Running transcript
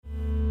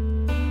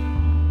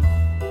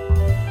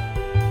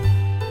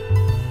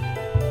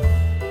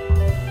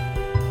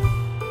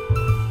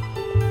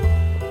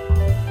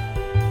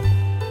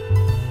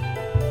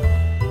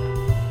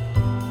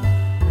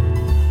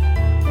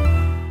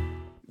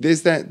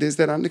there's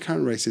that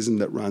undercurrent racism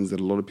that runs that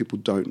a lot of people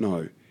don't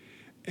know.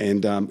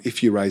 And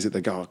if you raise it,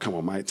 they go, oh, come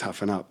on, mate,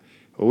 toughen up.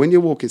 But when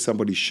you walk in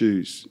somebody's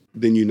shoes,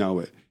 then you know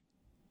it.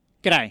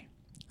 G'day,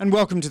 and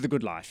welcome to The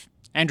Good Life,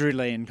 Andrew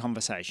Lee in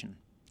Conversation,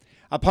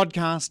 a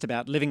podcast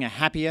about living a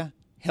happier,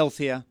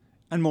 healthier,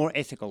 and more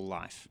ethical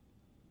life.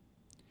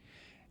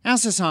 Our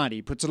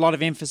society puts a lot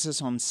of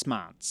emphasis on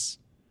smarts,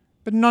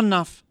 but not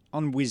enough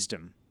on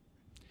wisdom.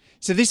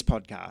 So this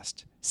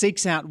podcast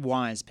seeks out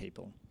wise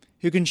people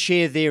who can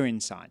share their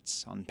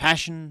insights on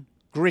passion,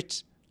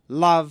 grit,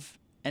 love,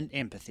 and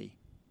empathy.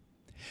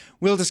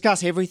 We'll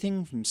discuss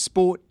everything from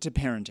sport to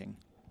parenting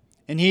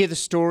and hear the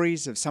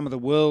stories of some of the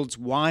world's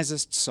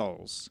wisest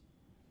souls.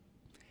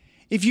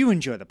 If you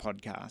enjoy the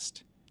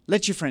podcast,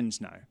 let your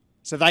friends know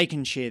so they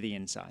can share the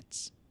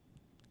insights.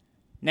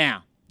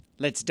 Now,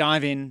 let's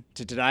dive in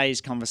to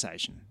today's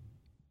conversation.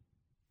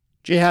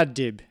 Jihad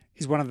Dib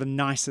is one of the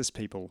nicest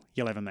people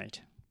you'll ever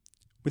meet.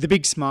 With a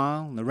big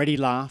smile and a ready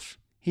laugh,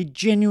 he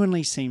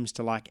genuinely seems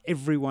to like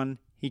everyone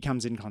he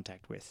comes in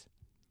contact with.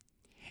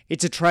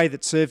 It's a trait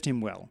that served him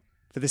well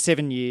for the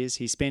 7 years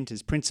he spent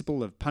as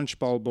principal of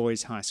Punchbowl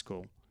Boys High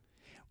School,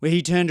 where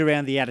he turned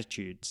around the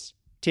attitudes,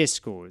 test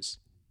scores,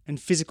 and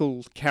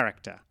physical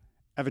character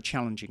of a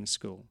challenging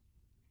school.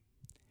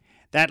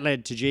 That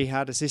led to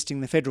Jihad assisting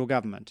the federal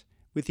government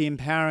with the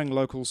Empowering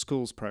Local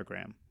Schools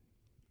program,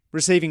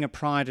 receiving a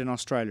Pride in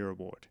Australia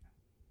award,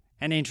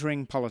 and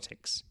entering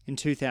politics in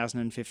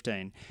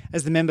 2015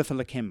 as the member for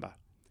Lakemba,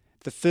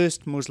 the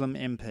first Muslim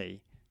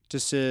MP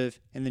to serve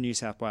in the New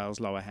South Wales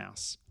lower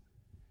house.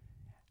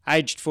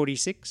 Aged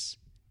 46,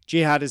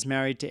 Jihad is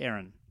married to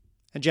Erin,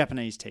 a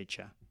Japanese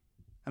teacher,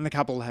 and the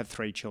couple have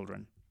 3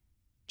 children.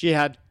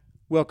 Jihad,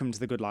 welcome to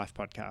the Good Life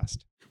podcast.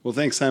 Well,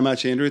 thanks so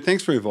much, Andrew.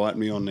 Thanks for inviting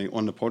me on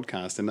the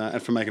podcast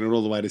and for making it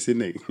all the way to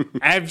Sydney.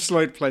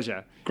 Absolute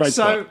pleasure. Great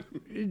So,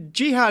 spot.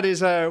 Jihad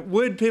is a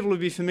word people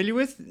would be familiar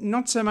with,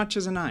 not so much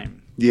as a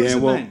name. What Yeah, does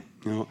it well, mean?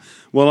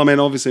 well, I mean,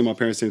 obviously my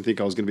parents didn't think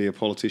I was going to be a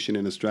politician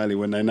in Australia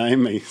when they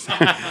named me.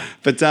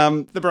 But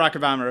The Barack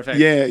Obama effect.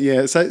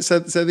 yeah. So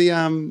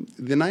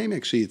the name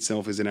actually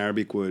itself is an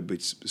Arabic word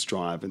which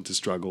strive and to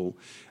struggle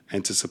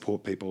and to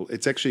support people.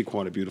 It's actually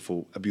quite a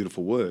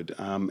beautiful word,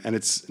 and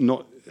it's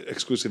not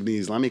exclusively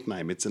an Islamic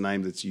name. It's a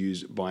name that's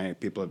used by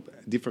people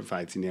of different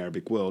faiths in the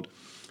Arabic world,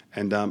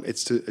 and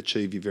it's to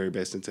achieve your very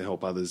best and to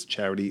help others,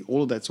 charity,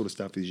 all of that sort of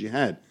stuff is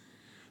jihad.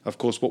 Of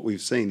course, what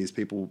we've seen is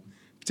people,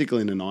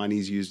 particularly in the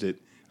 90s, used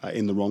it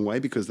in the wrong way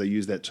because they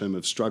used that term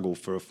of struggle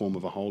for a form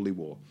of a holy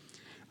war.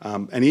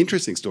 And the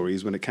interesting story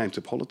is when it came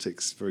to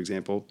politics, for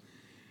example,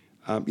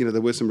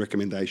 there were some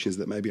recommendations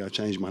that maybe I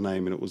changed my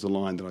name, and it was a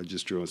line that I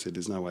just drew and said,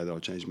 there's no way that I'll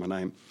change my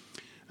name.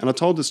 And I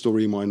told the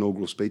story in my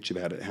inaugural speech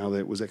about it, how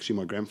that was actually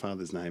my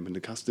grandfather's name. And the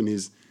custom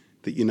is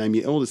that you name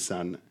your eldest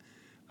son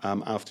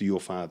after your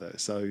father.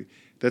 So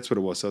that's what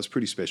it was. So it was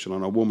pretty special.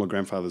 And I wore my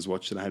grandfather's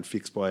watch that I had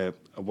fixed by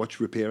a watch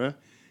repairer.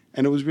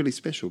 And it was really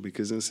special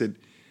because, as I said,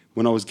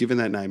 when I was given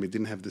that name, it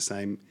didn't have the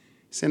same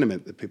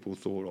sentiment that people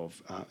thought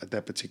of at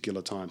that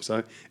particular time.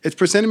 So it's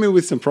presented me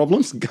with some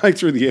problems. Going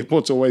through the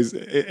airport's always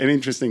an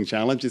interesting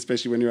challenge,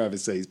 especially when you're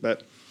overseas.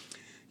 But,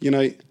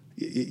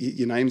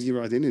 your name's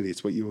your identity.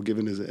 It's what you were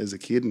given as a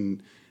kid,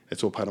 and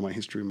it's all part of my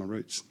history and my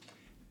roots.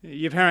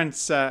 Your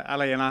parents,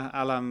 Ali and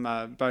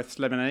Alam, both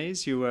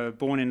Lebanese. You were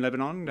born in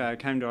Lebanon,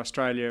 came to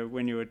Australia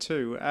when you were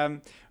 2.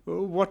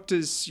 What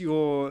does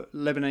your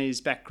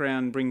Lebanese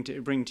background bring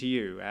to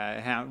you?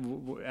 How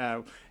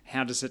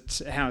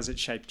has it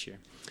shaped you?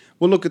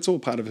 Well, look, it's all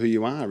part of who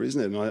you are,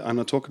 isn't it? And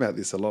I talk about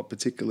this a lot,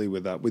 particularly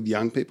with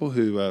young people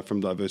who are from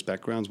diverse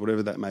backgrounds,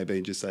 whatever that may be,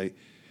 and just say,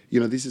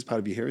 this is part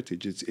of your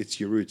heritage. It's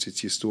your roots,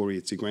 it's your story,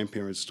 it's your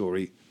grandparents'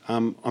 story.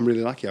 I'm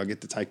really lucky. I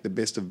get to take the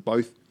best of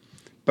both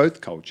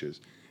cultures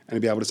and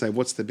be able to say,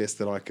 what's the best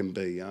that I can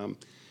be?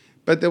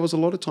 But there was a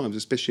lot of times,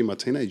 especially in my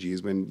teenage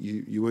years, when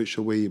you weren't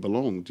sure where you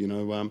belonged. You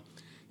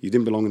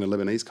didn't belong in the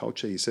Lebanese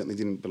culture. You certainly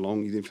didn't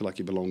belong. You didn't feel like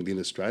you belonged in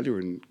Australia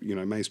and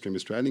mainstream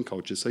Australian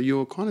culture. So you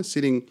were kind of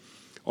sitting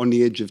on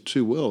the edge of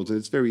two worlds, and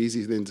it's very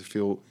easy then to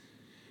feel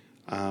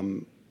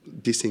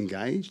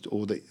disengaged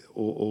or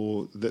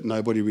that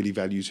nobody really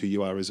values who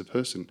you are as a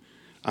person.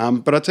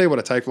 But I tell you what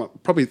I take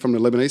probably from the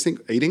Lebanese thing,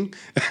 eating.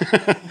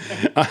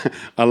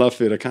 I love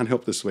food. I can't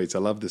help the sweets. I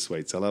love the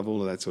sweets. I love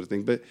all of that sort of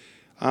thing. But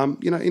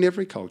in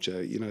every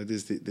culture,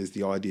 there's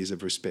the ideas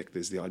of respect.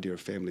 There's the idea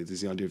of family.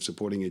 There's the idea of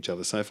supporting each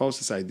other. So if I was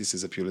to say this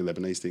is a purely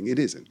Lebanese thing, it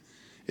isn't.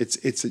 It's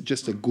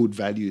just a good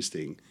values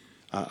thing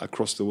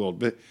across the world.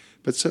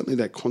 But certainly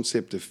that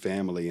concept of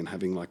family and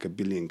having like a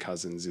billion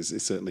cousins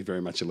is certainly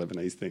very much a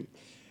Lebanese thing.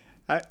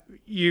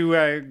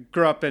 You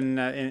grew up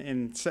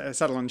in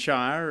Sutherland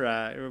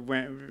Shire,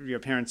 where your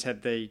parents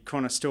had the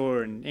corner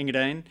store in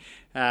Engadine.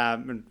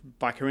 And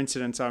by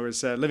coincidence, I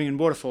was living in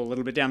Waterfall, a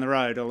little bit down the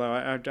road, although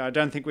I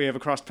don't think we ever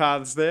crossed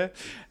paths there.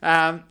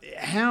 How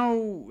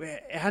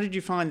did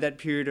you find that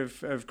period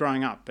of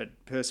growing up at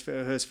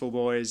Hurstville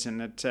Boys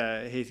and at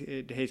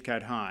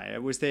Heathcote High?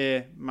 Was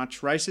there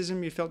much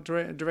racism you felt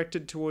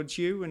directed towards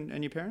you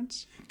and your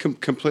parents?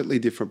 Completely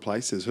different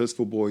places.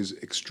 Hurstville Boys,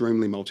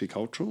 extremely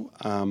multicultural.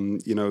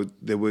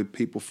 There were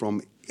people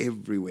from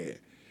everywhere.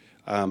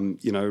 Of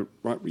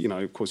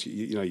course,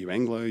 your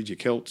Anglos, your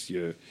Celts,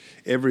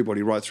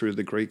 everybody right through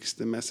the Greeks,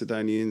 the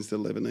Macedonians, the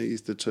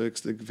Lebanese, the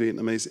Turks, the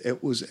Vietnamese.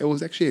 It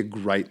was actually a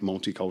great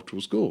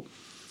multicultural school.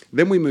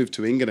 Then we moved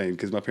to Engadine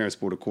because my parents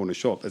bought a corner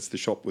shop. That's the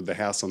shop with the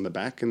house on the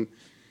back, and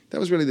that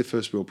was really the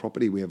first real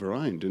property we ever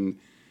owned. And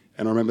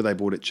I remember they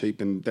bought it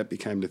cheap, and that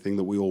became the thing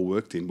that we all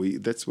worked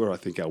in. That's where I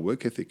think our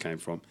work ethic came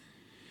from.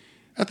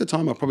 At the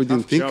time, I probably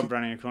didn't think... Tough job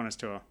running a corner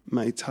store.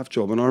 Mate, tough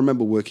job. And I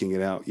remember working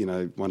it out,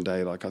 one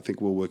day, I think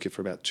we were working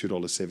for about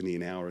 $2.70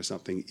 an hour or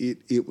something.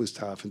 It was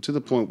tough. And to the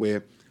point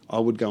where I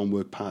would go and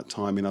work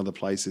part-time in other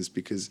places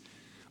because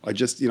I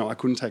just, I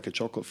couldn't take a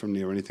chocolate from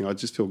there or anything. I'd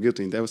just feel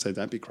guilty. And they would say,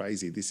 don't be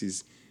crazy. This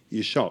is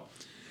your shop.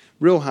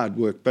 Real hard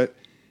work. But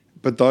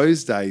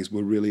those days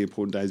were really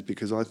important days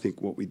because I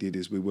think what we did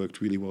is we worked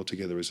really well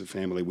together as a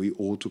family. We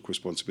all took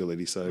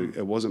responsibility. So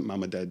it wasn't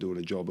mum and dad doing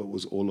a job. It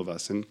was all of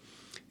us. And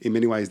in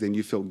many ways, then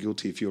you felt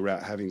guilty if you were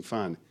out having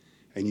fun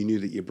and you knew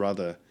that your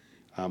brother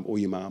or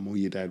your mum or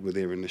your dad were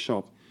there in the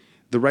shop.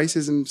 The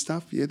racism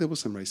stuff, yeah, there was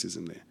some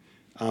racism there.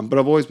 But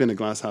I've always been a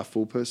glass half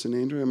full person,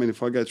 Andrew. I mean,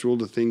 if I go through all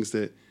the things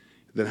that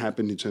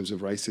happened in terms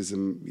of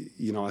racism,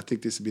 I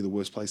think this would be the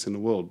worst place in the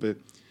world. But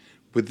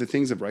with the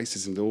things of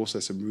racism, there were also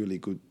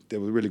there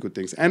were really good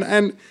things.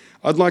 And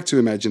I'd like to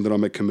imagine that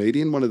I'm a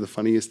comedian. One of the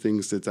funniest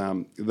things that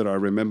I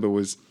remember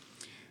was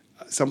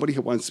somebody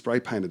had once spray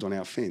painted on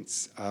our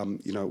fence,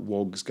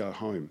 "Wogs go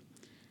home."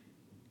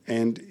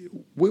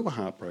 And we were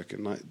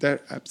heartbroken.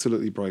 That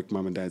absolutely broke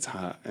mum and dad's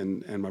heart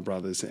and my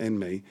brothers and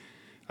me.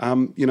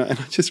 And I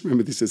just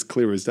remember this as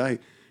clear as day.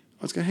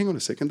 I was going, hang on a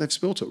second, they've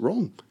spelt it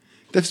wrong.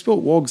 They've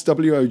spelt Wogs,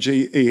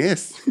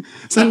 W-O-G-E-S.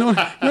 So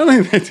not only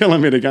are they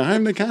telling me to go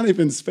home, they can't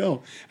even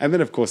spell. And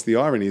then, of course, the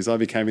irony is I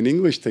became an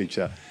English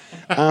teacher.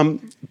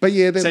 But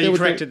yeah, so you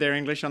corrected their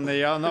English on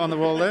the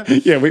wall there.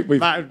 Yeah, we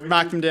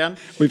mark them down.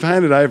 We've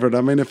handed over it.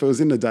 I mean, if it was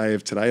in the day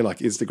of today, like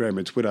Instagram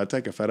and Twitter, I'd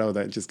take a photo of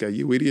that and just go,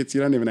 "You idiots!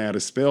 You don't even know how to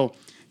spell."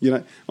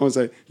 I would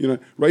say,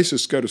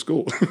 racists go to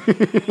school.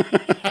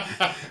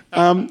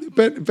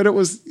 But it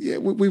was,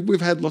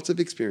 we've had lots of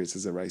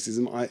experiences of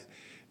racism.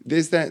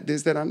 There's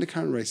that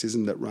undercurrent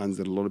racism that runs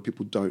that a lot of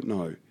people don't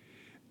know.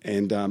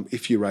 And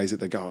if you raise it,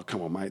 they go, "Oh,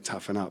 come on, mate,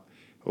 toughen up."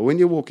 Well, when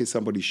you walk in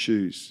somebody's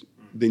shoes,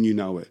 then you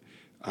know it.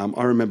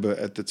 I remember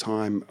at the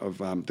time of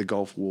the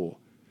Gulf War,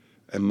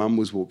 and Mum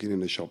was walking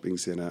in a shopping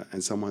centre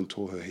and someone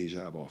tore her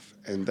hijab off.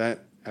 And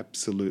that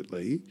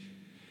absolutely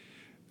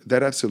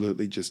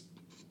just,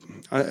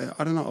 I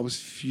don't know, I was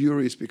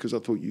furious because I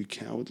thought, you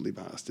cowardly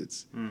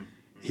bastards.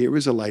 Here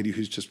is a lady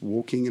who's just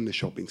walking in the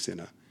shopping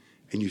centre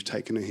and you've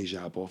taken her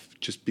hijab off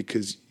just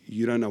because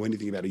you don't know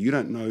anything about her. You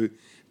don't know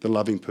the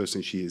loving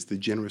person she is, the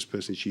generous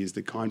person she is,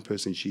 the kind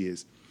person she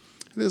is.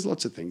 And there's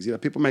lots of things.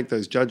 People make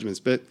those judgments,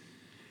 but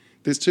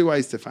there's two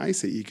ways to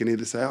face it. You can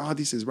either say, "Oh,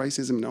 this is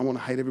racism and I want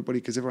to hate everybody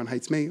because everyone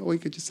hates me," or you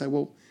could just say,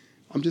 "Well,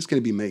 I'm just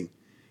going to be me,"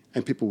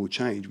 and people will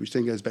change, which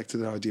then goes back to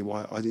the idea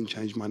why I didn't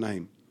change my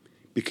name.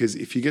 Because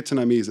if you get to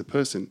know me as a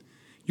person,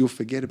 you'll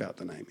forget about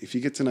the name. If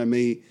you get to know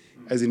me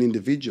as an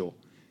individual,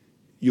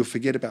 you'll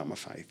forget about my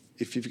faith.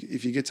 If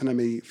you get to know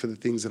me for the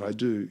things that I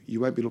do, you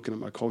won't be looking at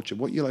my culture.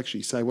 What you'll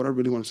actually say, what I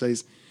really want to say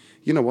is,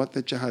 you know what,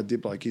 that Jihad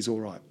Dib bloke, he's all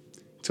right.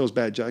 Tells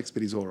bad jokes,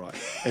 but he's all right.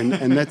 And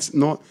that's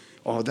not,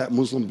 oh, that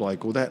Muslim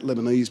bloke or that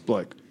Lebanese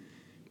bloke.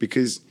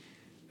 Because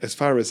as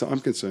far as I'm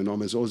concerned,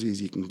 I'm as Aussie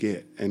as you can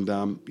get. And,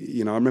 I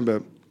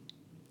remember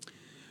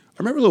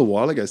a little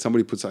while ago,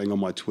 somebody put something on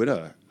my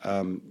Twitter.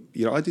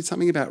 I did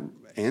something about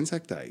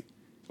Anzac Day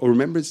or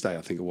Remembrance Day,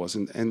 I think it was.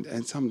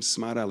 And some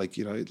smart aleck,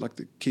 like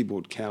the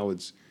keyboard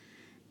cowards,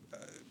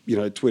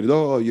 tweeted,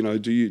 "Oh,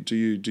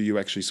 do you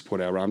actually support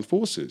our armed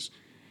forces?"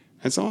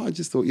 And so I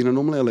just thought,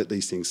 normally I let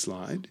these things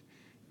slide.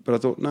 But I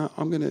thought, no,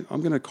 I'm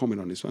gonna comment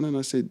on this one. And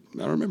I said,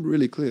 I remember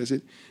really clearly, I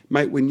said,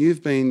 "Mate, when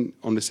you've been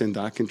on the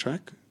Sendarkin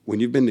track, when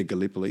you've been to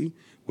Gallipoli,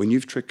 when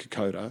you've trekked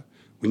Kokoda,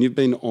 when you've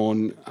been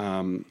on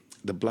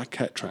the Black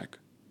Cat track,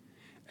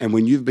 and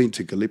when you've been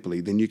to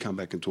Gallipoli, then you come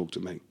back and talk to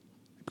me."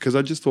 Because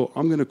I just thought,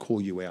 I'm going to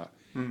call you out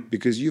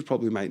because you've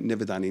probably, mate,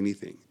 never done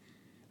anything.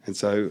 And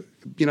so,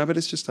 but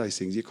it's just those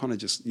things. You kind of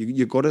just,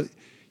 you got to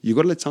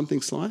let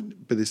something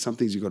slide, but there's some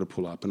things you got to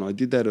pull up. And I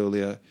did that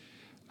earlier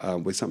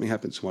where something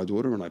happened to my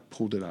daughter and I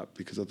pulled it up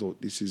because I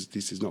thought this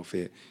is not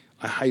fair.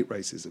 I hate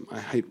racism. I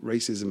hate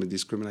racism and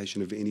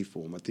discrimination of any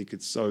form. I think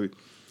it's so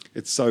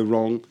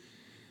wrong.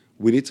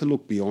 We need to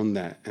look beyond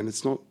that. And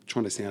it's not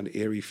trying to sound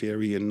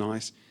airy-fairy and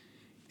nice.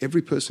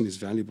 Every person is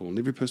valuable and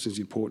every person is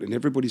important and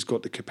everybody's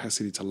got the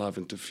capacity to love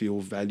and to feel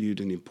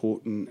valued and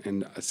important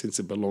and a sense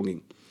of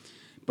belonging.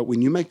 But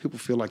when you make people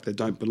feel like they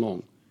don't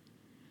belong,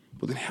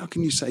 well, then how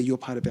can you say you're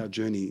part of our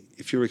journey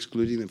if you're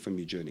excluding them from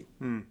your journey?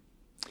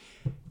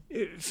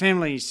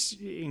 Family's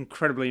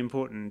incredibly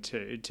important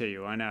to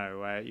you. I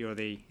know you're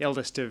the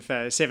eldest of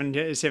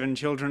seven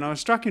children. I was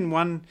struck in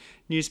one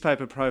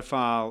newspaper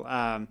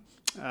profile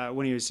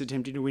when he was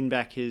attempting to win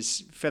back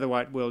his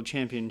featherweight world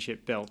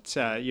championship belt.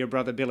 Your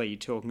brother Billy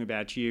talking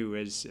about you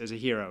as a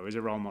hero, as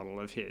a role model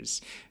of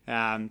his.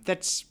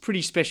 That's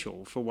pretty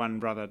special for one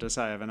brother to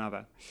say of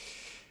another.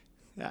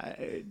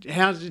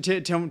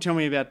 Tell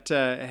me about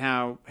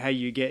how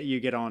you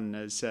get on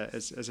as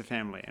a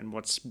family, and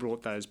what's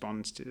brought those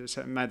bonds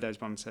made those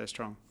bonds so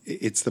strong.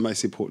 It's the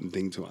most important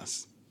thing to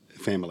us,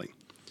 family.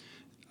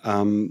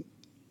 I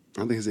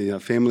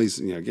think families,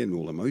 getting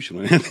all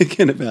emotional now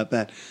thinking about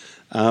that.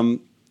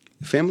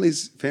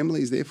 Family's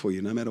there for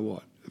you no matter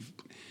what.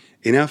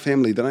 In our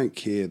family, they don't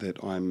care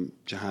that I'm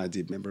Jihad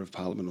Dib, Member of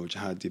Parliament, or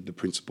Jihad Dib, the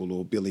principal,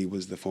 or Billy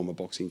was the former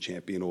boxing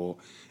champion, or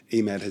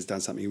Emad has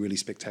done something really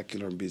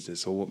spectacular in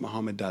business, or what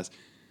Muhammad does.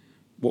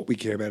 What we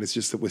care about is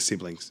just that we're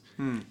siblings,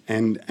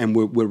 and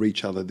we're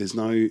each other. There's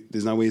no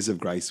airs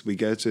of grace. We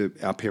go to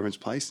our parents'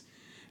 place,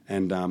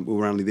 and we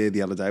were only there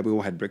the other day. We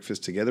all had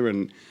breakfast together,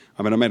 and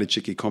I made a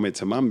cheeky comment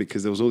to Mum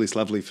because there was all this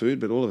lovely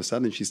food, but all of a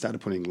sudden she started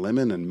putting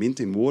lemon and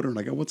mint in water, and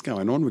I go, "What's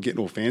going on? We're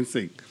getting all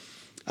fancy."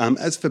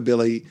 As for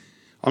Billy,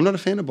 I'm not a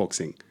fan of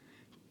boxing,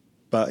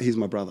 but he's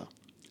my brother.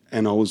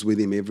 And I was with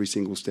him every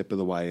single step of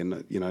the way.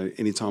 And,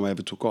 any time I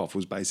ever took off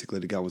was basically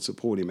to go and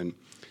support him. And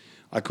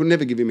I could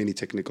never give him any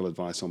technical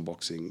advice on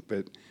boxing,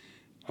 but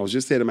I was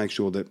just there to make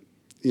sure that,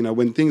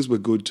 when things were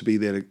good, to be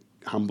there to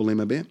humble him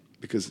a bit,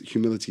 because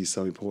humility is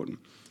so important.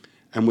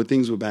 And when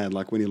things were bad,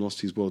 like when he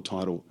lost his world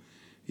title,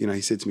 he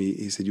said to me,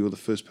 "You were the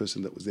first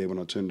person that was there when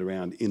I turned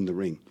around in the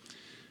ring."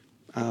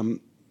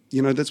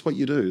 That's what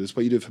you do. That's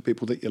what you do for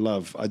people that you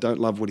love. I don't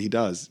love what he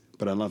does,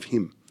 but I love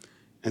him.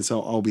 And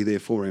so I'll be there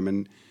for him.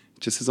 And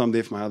just as I'm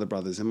there for my other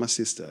brothers and my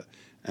sister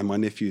and my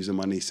nephews and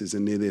my nieces,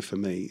 and they're there for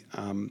me,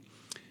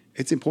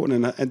 it's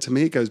important. And to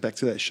me, it goes back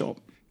to that shop.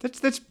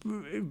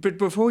 But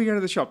before we go to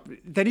the shop,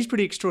 that is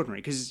pretty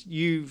extraordinary, because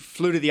you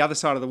flew to the other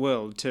side of the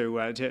world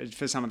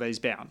for some of these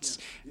bouts,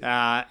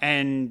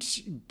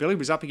 and Billy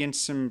was up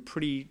against some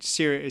pretty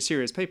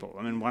serious people.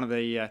 I mean, one of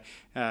the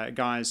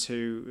guys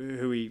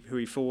who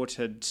he fought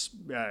had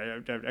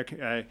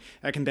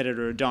a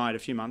competitor had died a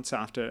few months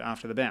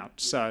after the bout.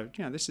 So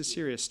this is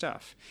serious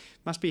stuff.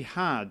 Must be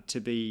hard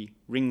to be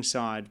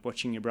ringside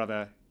watching your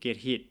brother get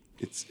hit.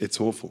 It's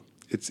awful.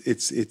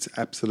 It's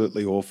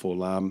absolutely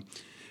awful.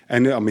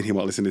 And he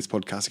might listen to this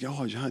podcast and go,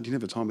 "Oh, Jihad, you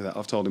never told me that."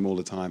 I've told him all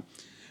the time.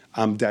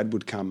 Dad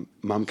would come.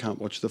 Mum can't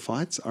watch the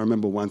fights. I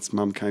remember once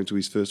Mum came to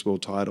his first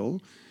world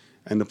title,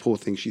 and the poor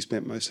thing, she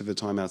spent most of her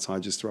time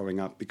outside just throwing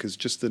up, because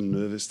just the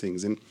nervous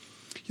things. And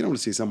you don't want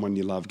to see someone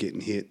you love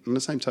getting hit. On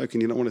the same token,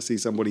 you don't want to see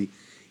somebody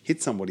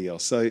hit somebody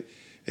else. So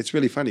it's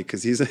really funny,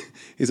 because he's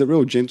a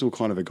real gentle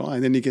kind of a guy.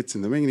 And then he gets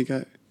in the ring and you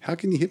go, "How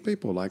can you hit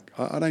people? Like,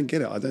 I don't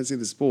get it. I don't see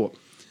the sport."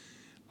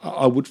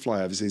 I would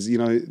fly overseas.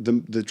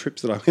 The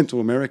trips that I went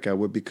to America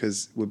were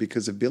because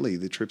of Billy.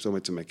 The trips I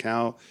went to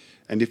Macau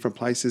and different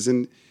places.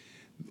 And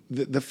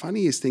the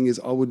funniest thing is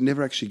I would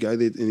never actually go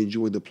there and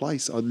enjoy the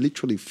place. I'd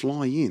literally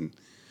fly in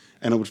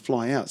and I would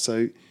fly out.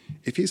 So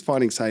if he's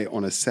fighting, say,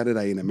 on a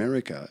Saturday in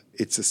America,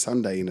 it's a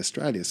Sunday in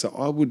Australia. So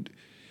I would,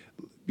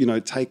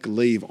 take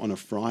leave on a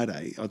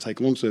Friday. I'd take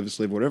long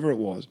service leave, whatever it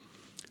was,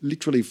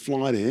 literally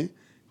fly there,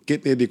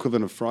 get there the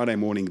equivalent of Friday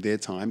morning their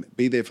time,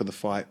 be there for the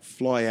fight,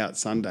 fly out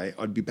Sunday.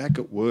 I'd be back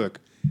at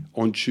work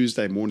on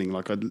Tuesday morning.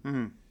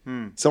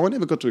 So I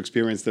never got to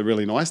experience the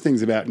really nice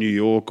things about New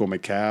York or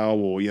Macau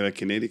or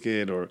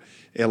Connecticut or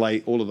LA,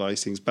 all of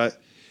those things. But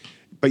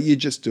you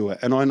just do it,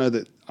 and I know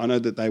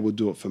that they would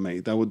do it for me.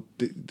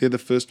 They're the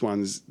first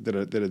ones that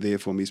are there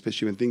for me,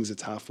 especially when things are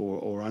tough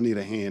or I need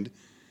a hand.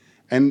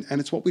 And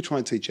it's what we try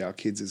and teach our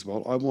kids as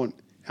well. I want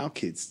our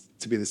kids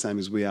to be the same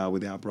as we are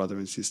with our brothers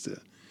and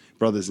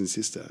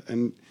sister.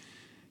 And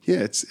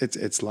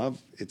it's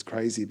love, it's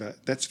crazy,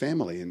 but that's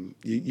family, and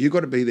you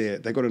got to be there.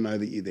 They got to know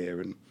that you're there,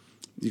 and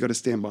you got to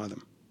stand by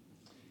them.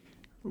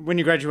 When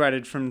you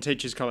graduated from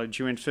Teachers College,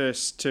 you went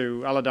first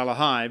to Ulladulla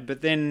High,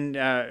 but then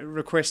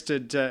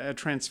requested a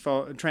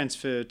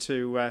transfer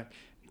to a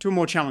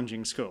more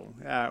challenging school.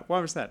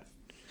 Why was that?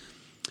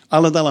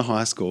 Ulladulla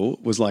High School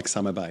was like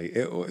Summer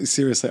Bay.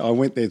 Seriously, I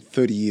went there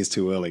 30 years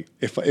too early.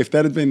 If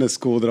that had been the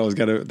school that I was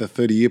going to, the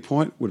 30-year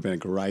point, would have been a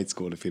great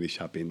school to finish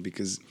up in,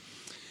 because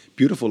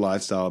beautiful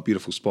lifestyle,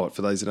 beautiful spot.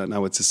 For those who don't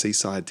know, it's a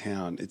seaside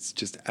town. It's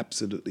just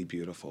absolutely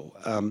beautiful.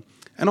 And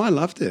I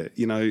loved it.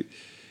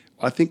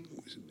 I think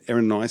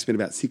Erin and I spent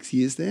about 6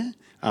 years there,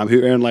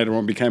 who Erin later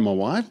on became my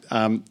wife,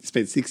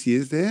 spent 6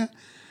 years there.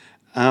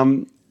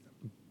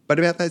 But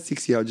about that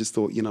 6 year, I just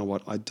thought, you know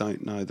what, I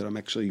don't know that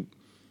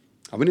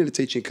I went into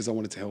teaching because I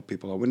wanted to help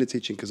people. I went into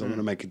teaching because I want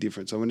to make a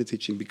difference. I went into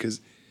teaching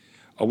because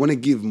I want to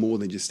give more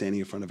than just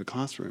standing in front of a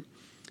classroom.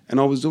 And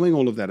I was doing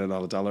all of that at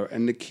Ulladulla,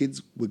 and the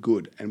kids were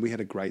good, and we had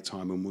a great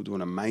time, and we were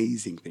doing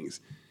amazing things.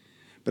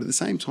 But at the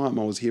same time,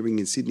 I was hearing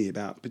in Sydney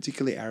about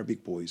particularly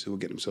Arabic boys who were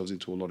getting themselves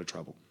into a lot of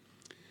trouble.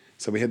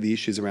 So we had the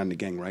issues around the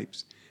gang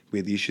rapes. We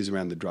had the issues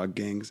around the drug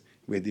gangs.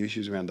 We had the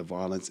issues around the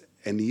violence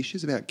and the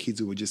issues about kids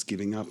who were just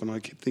giving up. And I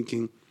kept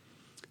thinking,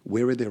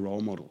 where are their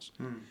role models?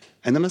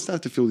 And then I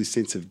started to feel this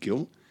sense of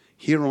guilt.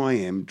 Here I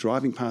am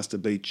driving past a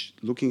beach,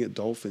 looking at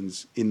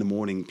dolphins in the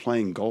morning,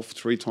 playing golf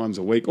 3 times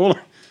a week. I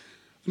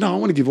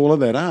want to give all of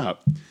that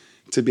up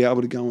to be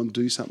able to go and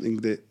do something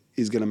that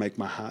is going to make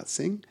my heart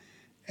sing.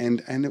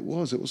 And it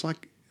was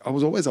like I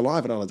was always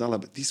alive at Ulladulla,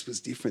 but this was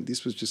different.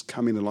 This was just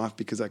coming to life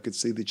because I could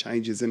see the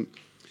changes. And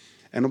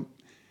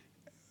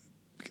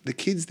the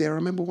kids there, I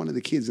remember one of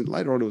the kids, and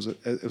later on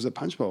it was a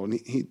punch bowl, and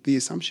the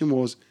assumption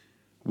was,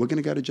 we're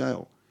going to go to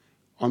jail.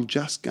 I'm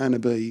just going to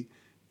be,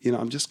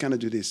 I'm just going to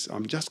do this.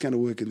 I'm just going to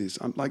work in this.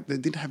 I'm like, they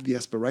didn't have the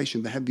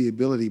aspiration. They had the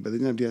ability, but they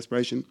didn't have the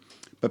aspiration.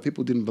 But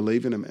people didn't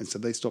believe in them, and so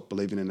they stopped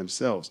believing in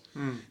themselves.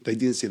 They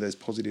didn't see those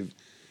positive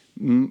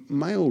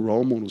male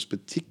role models,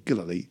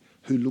 particularly,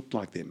 who looked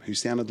like them, who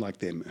sounded like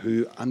them,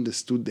 who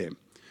understood them.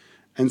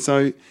 And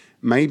so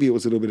maybe it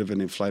was a little bit of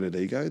an inflated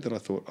ego that I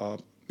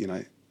thought,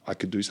 I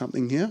could do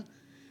something here.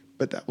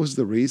 But that was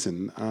the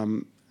reason.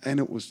 And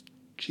it was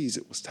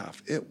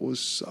tough. It was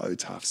so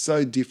tough,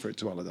 so different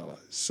to Ulladulla,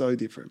 so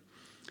different.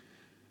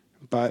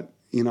 But,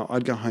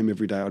 I'd go home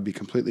every day. I'd be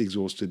completely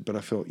exhausted. But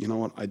I felt, you know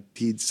what, I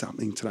did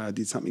something today. I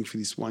did something for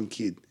this one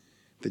kid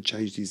that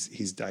changed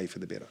his day for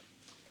the better.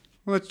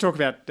 Well, let's talk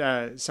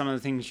about some of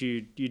the things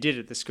you did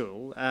at the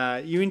school.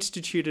 You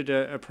instituted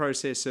a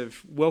process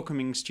of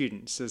welcoming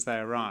students as they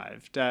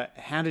arrived.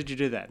 How did you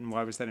do that, and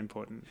why was that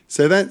important?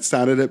 So that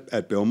started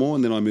at Belmore,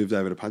 and then I moved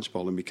over to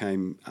Punchbowl and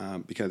became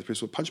the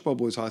principal. Punchbowl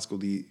Boys High School,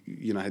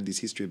 had this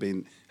history of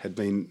had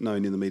been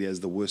known in the media as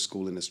the worst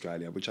school in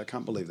Australia, which I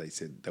can't believe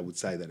they would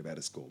say that about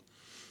a school.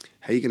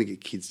 How are you going to get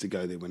kids to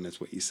go there when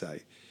that's what you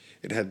say?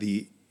 It had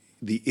the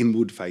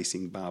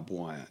inward-facing barbed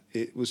wire.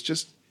 It was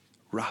just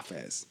rough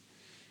as.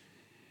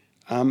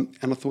 And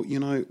I thought,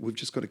 we've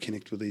just got to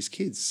connect with these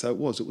kids. So it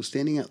was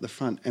standing out the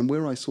front. And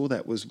where I saw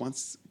that was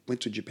once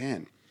went to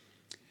Japan.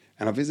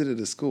 And I visited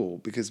a school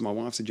because my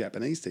wife's a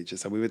Japanese teacher.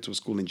 So we went to a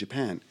school in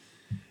Japan.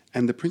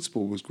 And the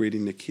principal was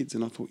greeting the kids.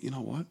 And I thought, you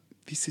know what?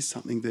 This is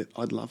something that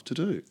I'd love to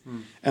do.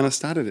 And I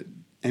started it.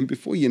 And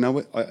before you know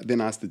it, I then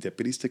asked the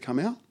deputies to come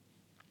out.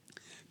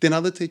 Then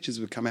other teachers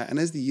would come out. And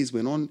as the years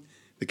went on,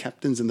 the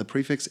captains and the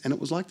prefects, and it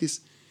was like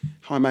this,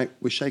 hi mate,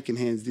 we're shaking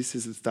hands, this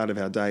is the start of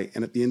our day,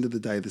 and at the end of the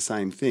day, the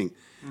same thing.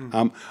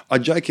 I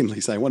jokingly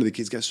say, one of the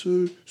kids goes,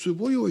 so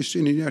why are you always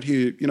standing out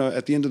here,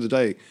 at the end of the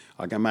day?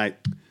 I go, mate,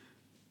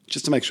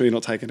 just to make sure you're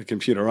not taking a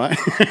computer, right?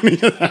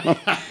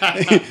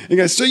 He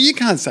goes, so you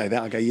can't say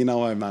that. I go,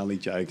 I'm only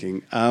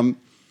joking.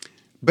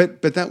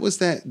 But that was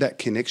that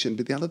connection.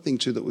 But the other thing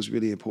too that was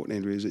really important,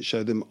 Andrew, is it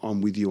showed them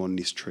I'm with you on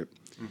this trip,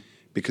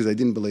 because they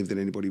didn't believe that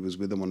anybody was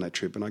with them on that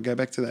trip. And I go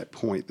back to that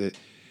point that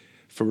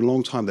for a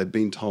long time they'd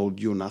been told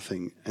you're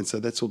nothing, and so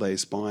that's all they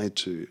aspired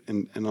to.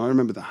 And I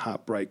remember the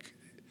heartbreak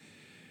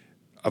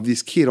of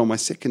this kid on my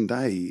second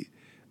day,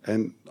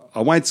 and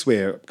I won't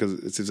swear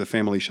because it's a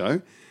family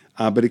show,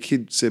 but a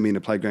kid said me in the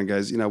playground,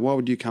 goes, why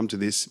would you come to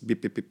this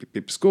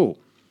bip school?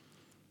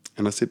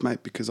 And I said,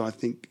 mate, because I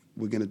think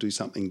we're going to do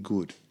something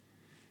good.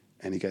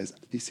 And he goes,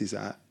 this is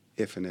a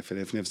F and F and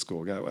F and F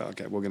school. I go, well,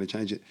 okay, we're going to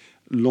change it.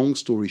 Long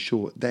story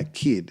short, that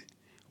kid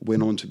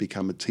went on to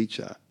become a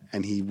teacher,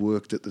 and he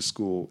worked at the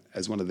school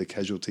as one of the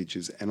casual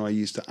teachers. And I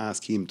used to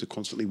ask him to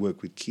constantly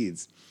work with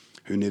kids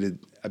who needed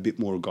a bit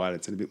more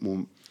guidance and a bit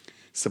more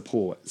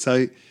support.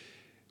 So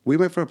we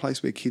went from a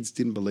place where kids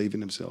didn't believe in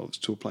themselves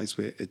to a place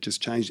where it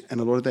just changed.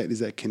 And a lot of that is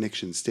that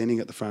connection, standing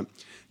at the front,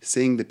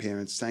 seeing the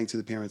parents, saying to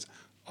the parents,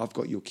 I've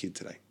got your kid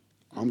today.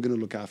 I'm going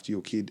to look after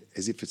your kid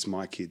as if it's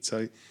my kid.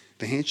 So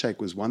the handshake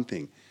was one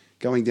thing.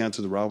 Going down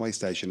to the railway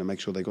station and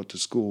make sure they got to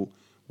school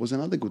was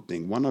another good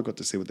thing. One, I got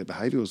to see what their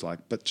behaviour was like.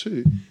 But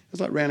two, it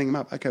was like rounding them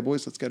up. Okay,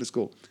 boys, let's go to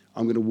school.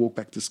 I'm going to walk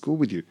back to school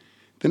with you.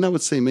 Then they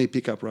would see me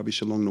pick up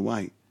rubbish along the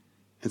way.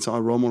 And so I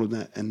role modelled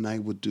that, and they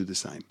would do the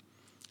same.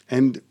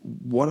 And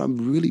what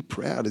I'm really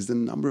proud is the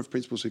number of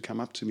principals who come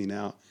up to me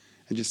now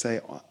and just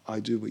say, I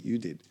do what you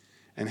did,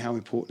 and how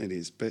important it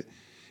is. But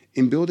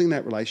in building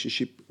that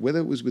relationship, whether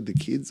it was with the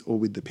kids or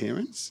with the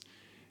parents,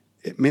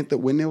 it meant that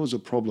when there was a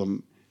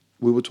problem,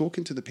 we were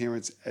talking to the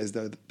parents as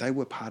though they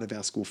were part of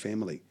our school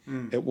family.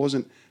 It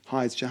wasn't,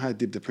 hi, it's Jihad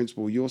Dib, the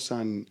principal. Your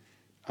son,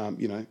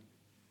 Ahmed.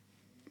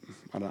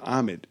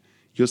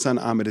 Your son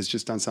Ahmed has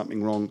just done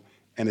something wrong,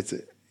 and it's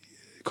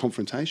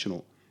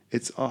confrontational.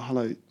 It's, oh,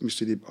 hello,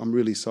 Mr. Dib, I'm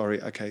really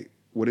sorry. Okay,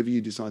 whatever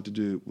you decide to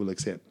do, we'll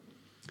accept.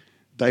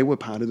 They were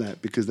part of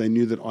that because they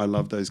knew that I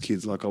loved those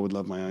kids like I would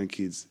love my own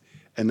kids.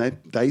 And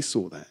they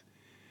saw that.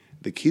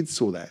 The kids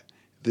saw that.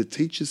 The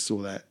teachers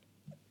saw that.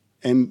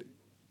 And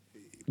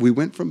we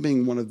went from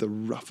being one of the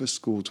roughest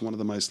schools to one of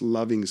the most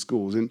loving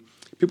schools. And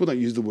people don't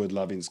use the word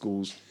love in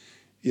schools,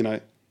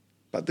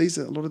 but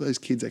a lot of those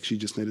kids actually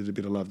just needed a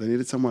bit of love. They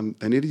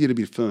needed you to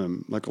be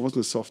firm. Like, I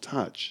wasn't a soft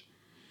touch,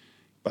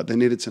 but they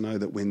needed to know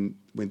that when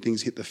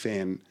things hit the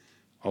fan,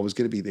 I was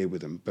going to be there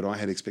with them, but I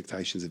had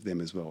expectations of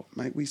them as well.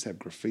 Mate, we used to have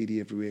graffiti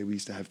everywhere. We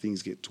used to have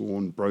things get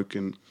torn,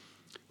 broken.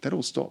 That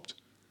all stopped.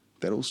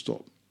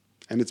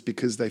 And it's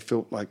because they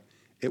felt like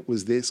it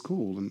was their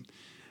school. And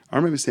I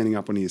remember standing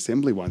up on the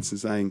assembly once and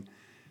saying,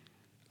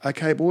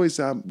 okay, boys,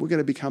 we're going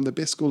to become the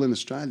best school in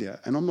Australia.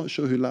 And I'm not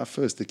sure who laughed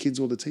first, the kids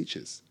or the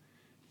teachers.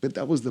 But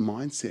that was the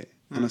mindset.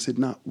 And I said,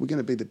 no, we're going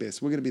to be the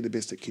best. We're going to be the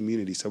best at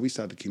community. So we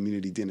started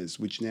community dinners,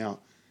 which now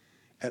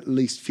at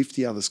least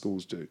 50 other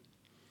schools do.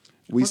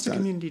 What's the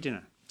community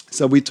dinner?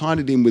 So we tied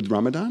it in with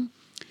Ramadan,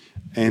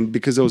 and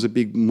because there was a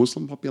big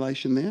Muslim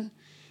population there.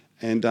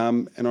 And I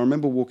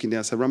remember walking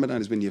down, so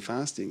Ramadan is when you're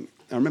fasting.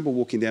 I remember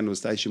walking down to a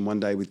station one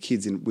day with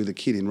a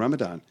kid in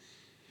Ramadan.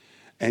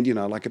 And,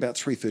 like about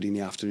 3:30 in the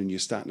afternoon, you're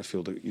starting to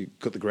feel that you've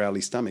got the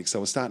growly stomach. So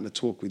I was starting to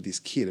talk with this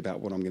kid about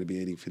what I'm going to be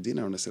eating for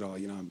dinner. And I said, we're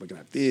going to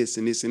have this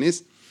and this and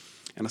this.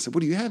 And I said,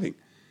 what are you having?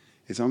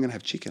 He said, I'm going to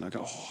have chicken. I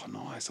go, oh,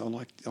 nice. I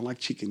like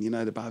chicken,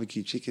 the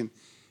barbecue chicken.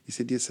 He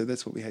said, yes, so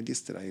that's what we had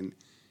yesterday. And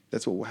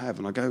that's what we'll have.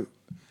 And I go,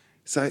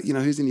 so,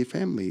 who's in your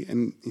family?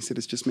 And he said,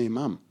 it's just me and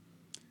Mum.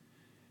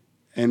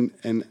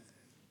 And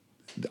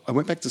I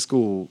went back to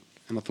school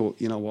and I thought,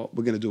 you know what,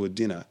 we're going to do a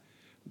dinner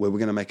where we're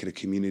going to make it a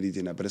community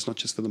dinner, but it's not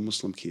just for the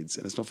Muslim kids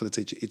and it's not for the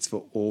teacher, it's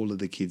for all of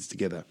the kids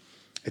together.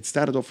 It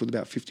started off with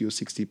about 50 or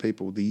 60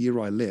 people. The year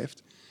I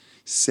left,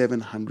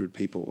 700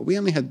 people. We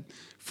only had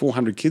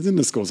 400 kids in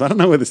the school, so I don't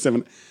know where the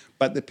 7...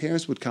 But the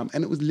parents would come,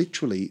 and it was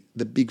literally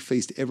the big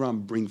feast. Everyone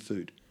bring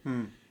food.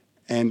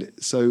 And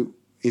so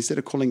instead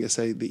of calling it,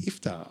 say, the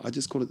iftar, I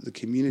just called it the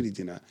community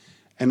dinner.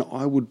 And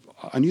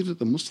I knew that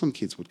the Muslim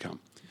kids would come,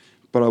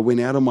 but I went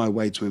out of my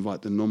way to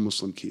invite the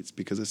non-Muslim kids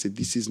because I said,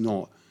 this is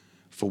not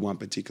for one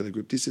particular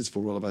group. This is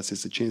for all of us.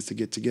 It's a chance to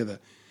get together.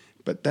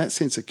 But that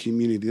sense of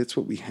community, that's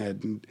what we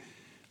had. And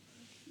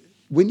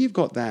when you've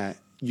got that,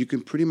 you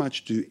can pretty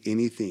much do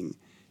anything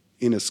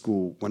in a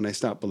school when they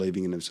start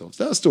believing in themselves.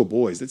 They're still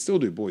boys. They still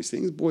do boys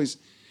things. Boys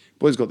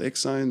got the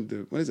X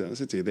zone, I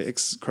said to you, the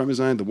X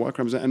chromosome, the Y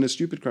chromosome, and the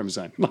stupid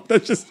chromosome. Like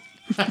that's just...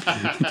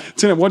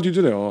 what did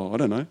you do? Oh, I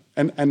don't know.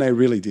 And they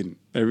really didn't.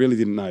 They really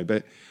didn't know.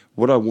 But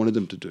what I wanted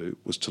them to do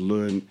was to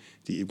learn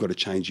that you've got to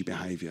change your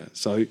behaviour.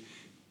 So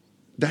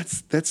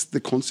that's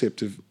the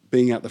concept of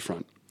being out the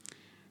front.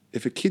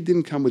 If a kid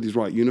didn't come with his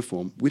right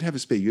uniform, we'd have a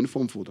spare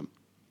uniform for them.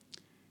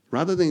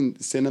 Rather than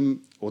send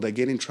them or they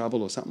get in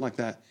trouble or something like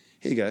that,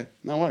 here you go,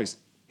 no worries.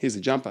 Here's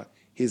a jumper,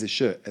 here's a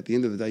shirt. At the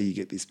end of the day, you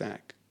get this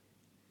back.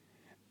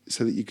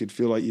 So that you could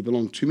feel like you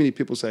belong. Too many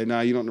people say,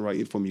 no, you're not in the right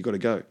uniform, you've got to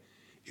go.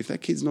 If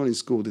that kid's not in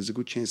school, there's a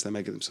good chance they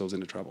may get themselves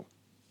into trouble.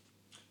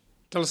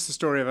 Tell us the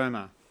story of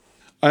Omar.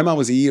 Omar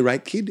was a year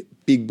 8 kid,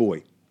 big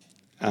boy.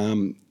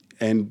 And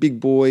big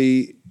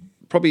boy,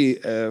 probably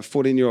a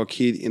 14-year-old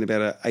kid in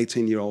about an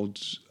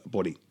 18-year-old's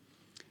body.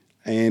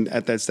 And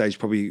at that stage,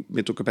 probably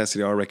mental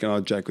capacity, I reckon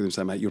I'd joke with him,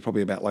 say, mate, you're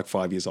probably about like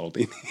 5 years old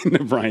in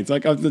the brains.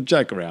 Like I'd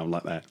joke around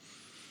like that.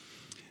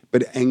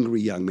 But angry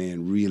young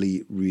man,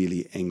 really,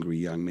 really angry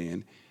young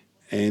man.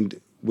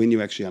 And when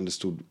you actually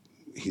understood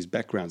his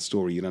background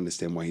story, you'd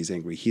understand why he's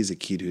angry. Here's a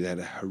kid who had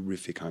a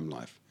horrific home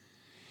life.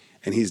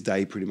 And his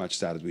day pretty much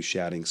started with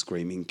shouting,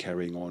 screaming,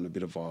 carrying on, a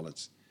bit of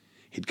violence.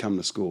 He'd come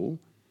to school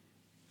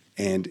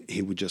and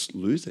he would just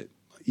lose it,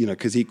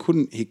 because he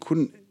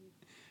couldn't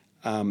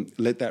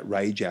let that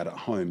rage out at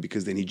home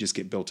because then he'd just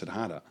get belted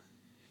harder.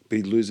 But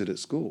he'd lose it at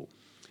school.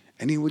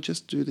 And he would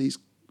just do these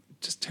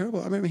just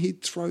terrible... I remember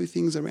he'd throw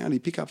things around.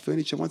 He'd pick up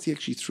furniture. Once he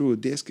actually threw a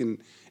desk and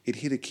it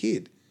hit a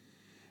kid.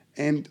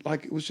 And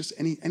like it was just...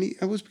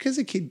 it was because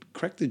the kid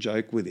cracked a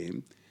joke with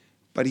him,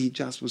 but he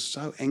just was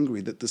so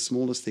angry that the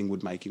smallest thing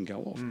would make him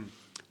go off.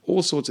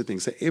 All sorts of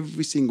things. So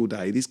every single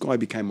day, this guy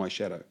became my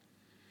shadow.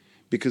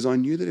 Because I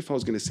knew that if I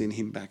was going to send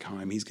him back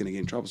home, he's going to get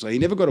in trouble. So he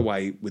never got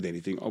away with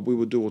anything. We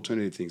would do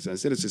alternative things. So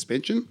instead of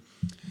suspension,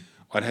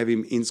 I'd have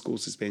him in school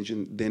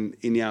suspension. Then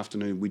in the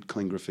afternoon, we'd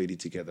clean graffiti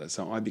together.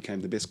 So I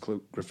became the best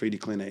graffiti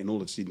cleaner in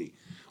all of Sydney.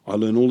 I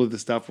learned all of the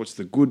stuff, what's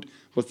the good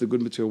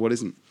material, what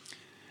isn't.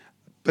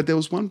 But there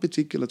was one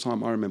particular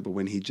time I remember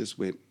when he just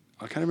went,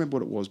 I can't remember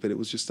what it was, but it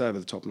was just over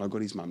the top, and I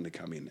got his mum to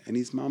come in. And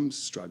his mum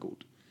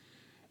struggled.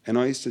 And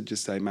I used to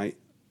just say, mate,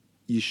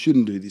 you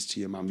shouldn't do this to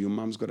your mum. Your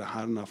mum's got a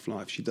hard enough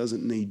life. She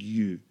doesn't need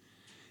you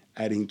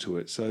adding to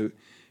it. So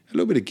a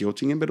little bit of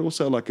guilting him, but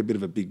also like a bit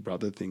of a big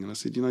brother thing. And I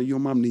said, your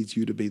mum needs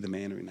you to be the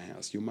man in the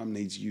house. Your mum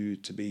needs you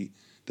to be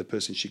the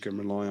person she can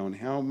rely on.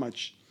 How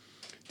much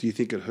do you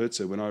think it hurts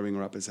her when I ring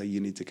her up and say, you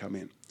need to come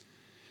in?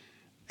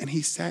 And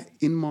he sat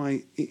in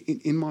my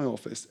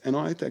office, and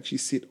I had to actually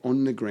sit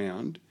on the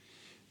ground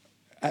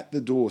at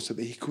the door so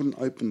that he couldn't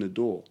open the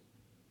door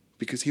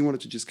because he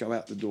wanted to just go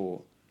out the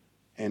door.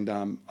 And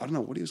I don't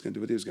know what he was going to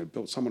do, whether he was going to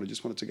belt someone or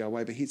just wanted to go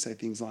away, but he'd say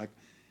things like,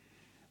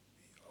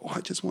 I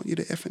just want you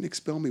to effing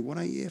expel me. Why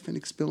don't you effing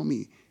expel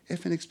me?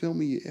 Effing expel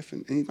me, you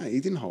effing... And he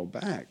didn't hold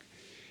back.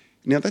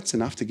 Now, that's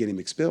enough to get him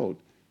expelled,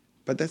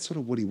 but that's sort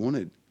of what he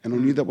wanted. And I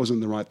knew that wasn't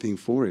the right thing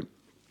for him.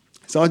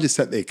 So I just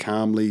sat there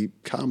calmly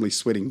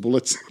sweating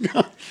bullets.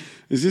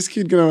 Is this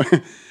kid going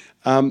to...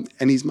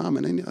 and his mum,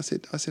 and then I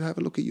said, have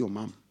a look at your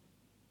mum.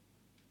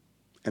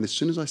 And as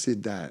soon as I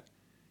said that,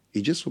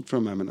 he just looked for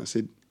a moment. I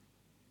said,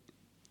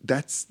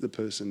 that's the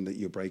person that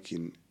you're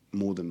breaking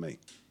more than me,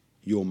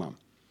 your mum.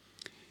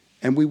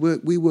 And we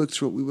worked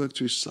through it. We worked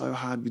through so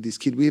hard with this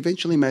kid. We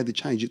eventually made the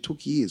change. It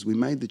took years. We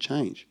made the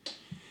change.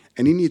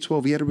 And in year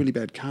 12, he had a really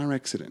bad car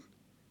accident.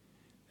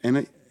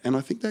 And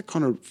I think that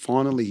kind of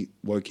finally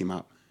woke him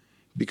up,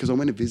 because I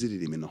went and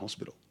visited him in the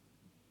hospital.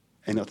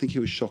 And I think he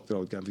was shocked that I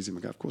would go and visit him.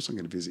 I go, of course I'm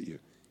going to visit you.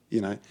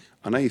 You know,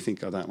 I know you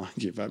think I don't like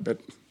you,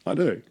 but I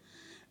do.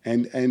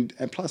 And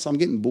plus, I'm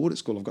getting bored at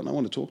school. I've got no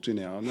one to talk to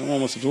now. No one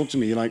wants to talk to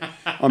me. You're like,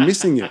 I'm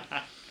missing you.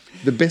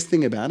 The best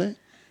thing about it,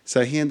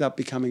 so he ended up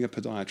becoming a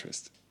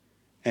podiatrist.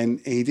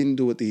 And he didn't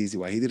do it the easy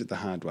way. He did it the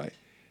hard way.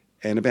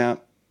 And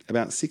about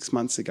 6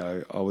 months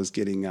ago, I was at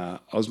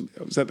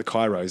the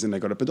Kairos, and they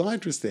got a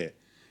podiatrist there.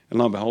 And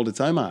lo and behold, it's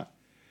Omar.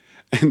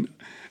 And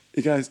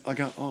I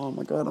go, oh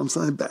my God, I'm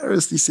so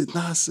embarrassed. He said,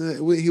 nah, sir.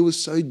 He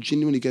was so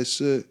genuine. He goes,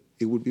 sir,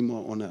 it would be my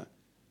honour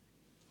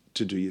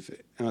to do your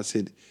feet. And I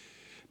said,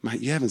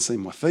 mate, you haven't seen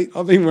my feet.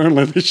 I've been wearing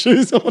leather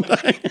shoes all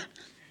day.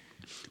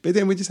 But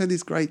then we just had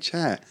this great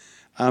chat.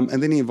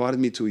 And then he invited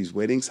me to his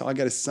wedding. So I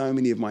go to so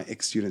many of my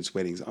ex-students'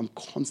 weddings. I'm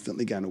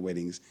constantly going to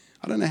weddings.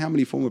 I don't know how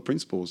many former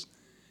principals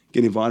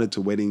get invited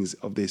to weddings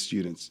of their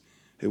students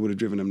who would have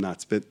driven them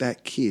nuts. But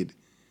that kid,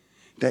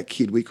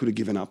 we could have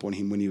given up on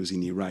him when he was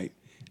in year 8.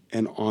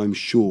 And I'm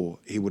sure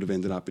he would have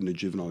ended up in the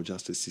juvenile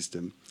justice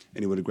system,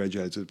 and he would have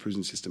graduated to the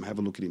prison system. Have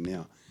a look at him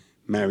now.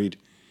 Married,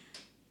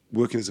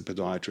 working as a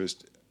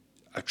podiatrist,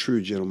 a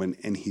true gentleman,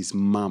 and his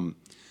mum.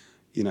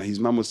 You know, his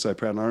mum was so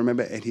proud. And I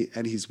remember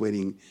at his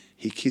wedding,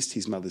 he kissed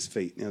his mother's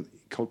feet. Now,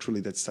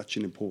 culturally, that's such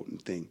an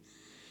important thing.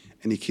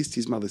 And he kissed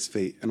his mother's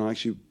feet, and I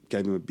actually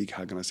gave him a big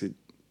hug, and I said,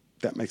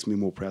 that makes me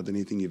more proud than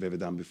anything you've ever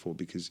done before,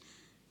 because,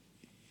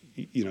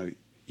 you know,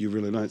 you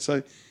really know it.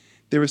 So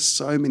there are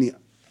so many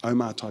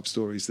Omar-type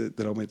stories that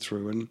I went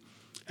through, and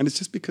it's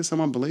just because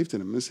someone believed in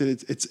him. I said,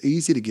 it's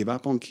easy to give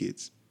up on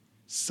kids.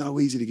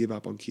 So easy to give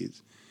up on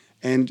kids.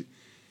 And,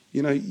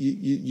 you know,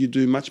 you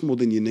do much more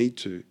than you need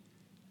to,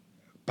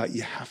 but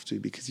you have to,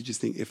 because you just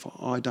think, if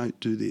I don't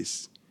do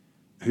this,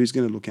 who's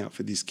going to look out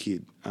for this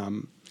kid?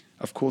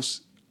 Of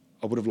course,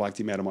 I would have liked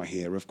him out of my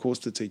hair. Of course,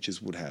 the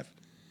teachers would have.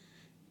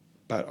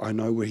 But I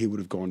know where he would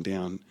have gone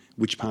down,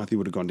 which path he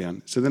would have gone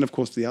down. So then, of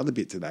course, the other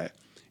bit to that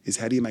is,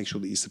 how do you make sure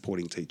that you're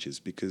supporting teachers?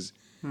 Because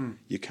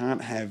you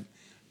can't have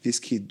this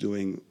kid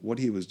doing what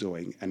he was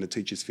doing and the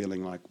teachers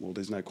feeling like, well,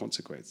 there's no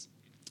consequence.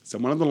 So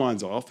one of the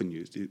lines I often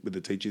use with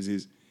the teachers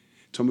is,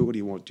 tell me, what do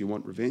you want? Do you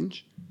want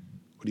revenge,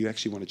 or do you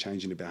actually want to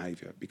change in the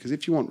behaviour? Because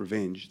if you want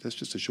revenge, that's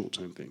just a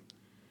short-term thing.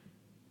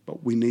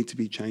 But we need to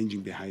be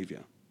changing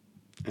behaviour.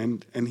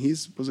 And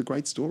his was a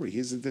great story.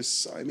 There's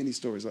so many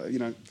stories. You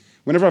know,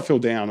 whenever I feel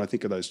down, I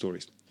think of those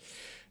stories.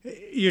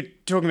 You're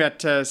talking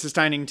about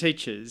sustaining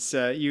teachers.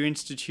 You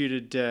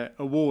instituted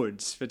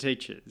awards for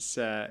teachers.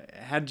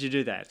 How did you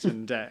do that,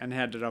 and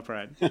how did it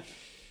operate?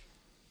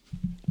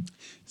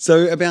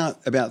 So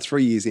about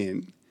 3 years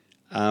in,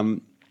 I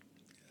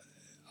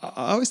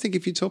always think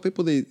if you tell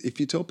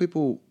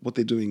people what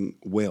they're doing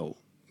well,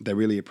 they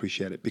really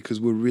appreciate it, because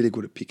we're really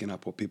good at picking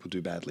up what people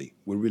do badly.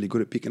 We're really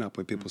good at picking up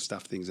where people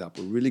stuff things up.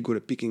 We're really good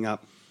at picking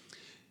up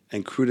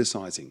and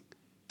criticising.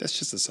 That's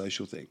just a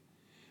social thing.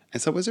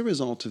 And so as a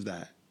result of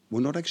that, we're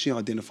not actually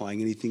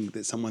identifying anything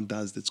that someone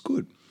does that's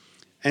good.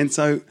 And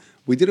so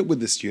we did it with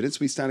the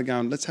students. We started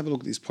going, let's have a look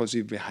at this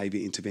positive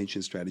behaviour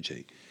intervention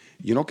strategy.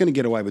 You're not going to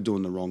get away with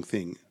doing the wrong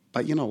thing.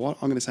 But you know what?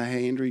 I'm going to say,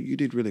 hey, Andrew, you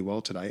did really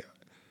well today.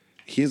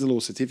 Here's a little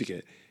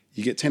certificate.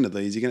 You get 10 of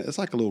these. It's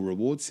like a little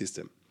reward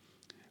system.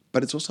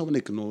 But it's also an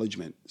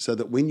acknowledgement, so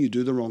that when you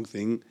do the wrong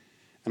thing,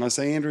 and I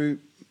say, Andrew,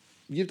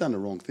 you've done the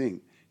wrong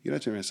thing, you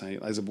don't turn around and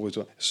say, as a boy,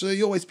 so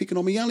you're always picking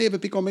on me. You only ever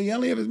pick on me. You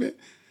only ever...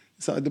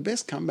 So the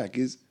best comeback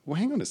is, well,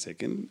 hang on a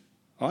second.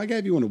 I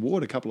gave you an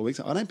award a couple of weeks.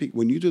 I don't pick.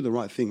 When you do the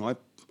right thing, I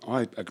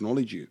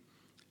acknowledge you.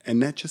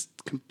 And that just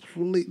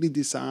completely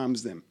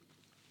disarms them.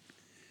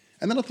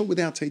 And then I thought, with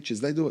our teachers,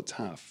 they do it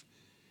tough.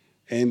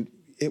 And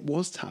it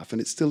was tough,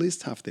 and it still is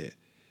tough there.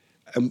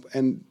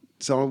 And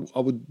so I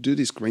would do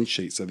this green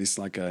sheet, so this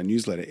like a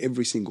newsletter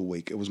every single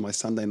week. It was my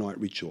Sunday night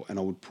ritual, and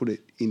I would put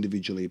it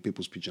individually in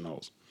people's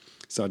pigeonholes.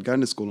 So I'd go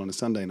into school on a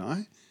Sunday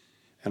night,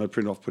 and I'd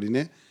print it off, put it in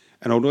there.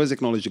 And I would always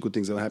acknowledge the good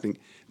things that were happening.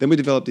 Then we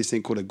developed this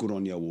thing called a Good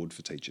On You award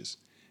for teachers.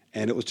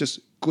 And it was just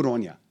good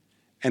on you.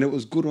 And it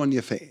was good on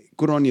you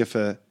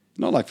for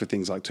not like for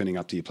things like turning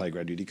up to your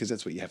playground duty, because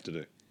that's what you have to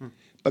do.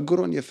 But good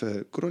on you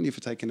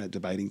for taking a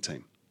debating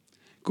team.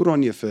 Good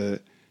on you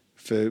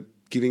for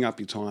giving up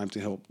your time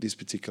to help this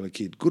particular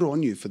kid. Good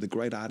on you for the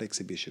great art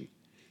exhibition.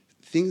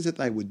 Things that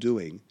they were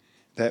doing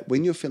that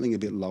when you're feeling a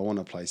bit low on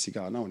a place, you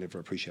go, no one ever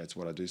appreciates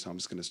what I do, so I'm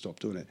just going to stop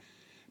doing it.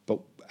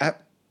 But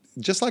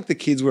just like the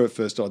kids were at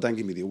first, don't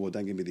give me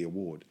the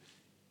award.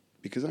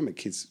 Because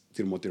kids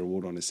didn't want their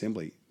award on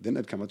assembly. Then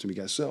they'd come up to me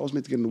and go, sir, I was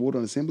meant to get an award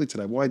on assembly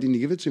today. Why didn't you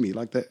give it to me?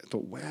 Like that. I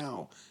thought,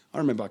 wow. I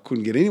remember I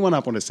couldn't get anyone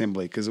up on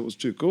assembly because it was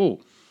too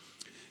cool.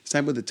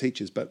 Same with the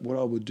teachers. But what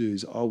I would do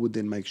is I would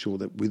then make sure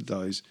that with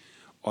those,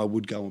 I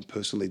would go and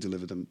personally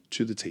deliver them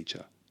to the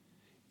teacher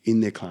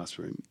in their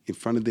classroom, in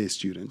front of their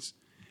students,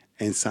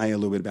 and say a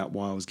little bit about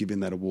why I was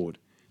given that award.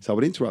 So I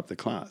would interrupt the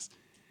class.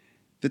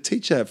 The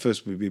teacher at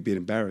first would be a bit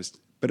embarrassed,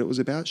 But it was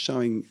about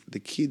showing the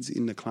kids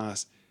in the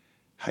class,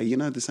 hey, you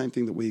know, the same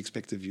thing that we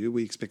expect of you,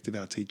 we expect of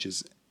our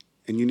teachers.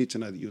 And you need to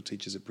know that your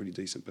teacher's a pretty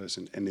decent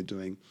person and they're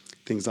doing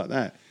things like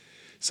that.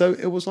 So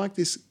it was like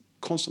this,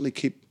 constantly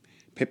keep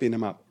pepping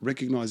them up,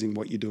 recognising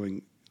what you're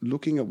doing,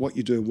 looking at what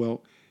you're doing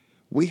well.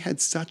 We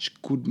had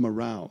such good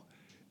morale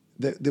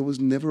that there was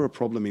never a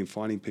problem in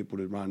finding people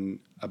to run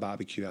a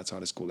barbecue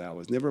outside of school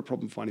hours, never a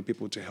problem finding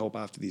people to help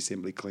after the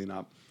assembly clean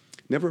up,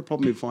 never a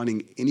problem in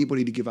finding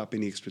anybody to give up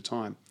any extra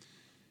time.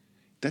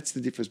 That's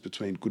the difference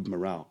between good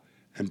morale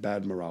and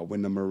bad morale.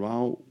 When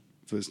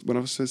when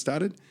I first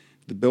started,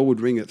 the bell would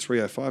ring at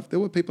 3:05. There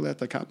were people out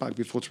the car park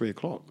before 3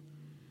 o'clock.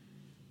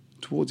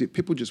 Towards it,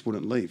 people just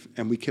wouldn't leave.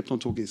 And we kept on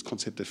talking this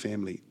concept of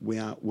family.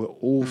 We're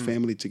all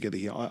family together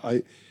here.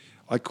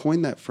 I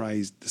coined that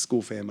phrase, the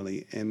school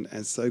family, and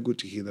it's so good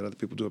to hear that other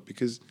people do it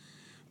because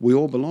we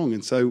all belong.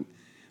 And so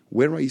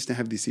where I used to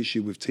have this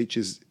issue with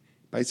teachers,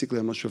 basically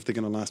I'm not sure if they're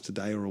going to last a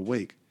day or a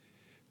week.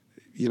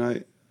 You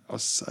know, I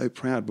was so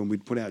proud when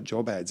we'd put out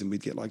job ads and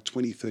we'd get like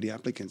 20, 30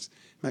 applicants.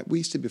 Mate, we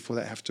used to before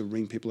that have to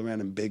ring people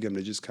around and beg them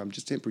to just come,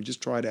 just temporary,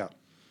 just try it out.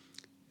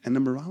 And the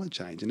morale had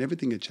changed and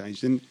everything had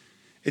changed. And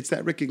it's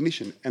that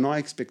recognition. And I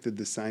expected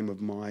the same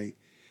of my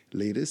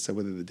leaders, so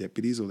whether the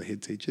deputies or the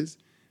head teachers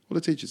or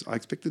the teachers, I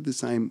expected the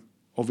same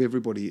of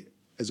everybody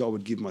as I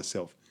would give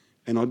myself.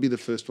 And I'd be the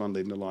first one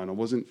leading the line. I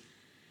wasn't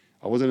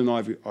an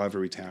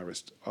ivory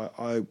towerist.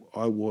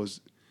 I was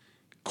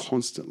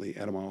constantly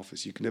out of my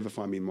office. You can never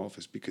find me in my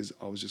office because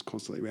I was just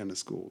constantly around the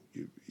school.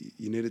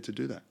 You needed to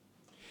do that.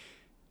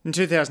 In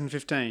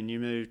 2015, you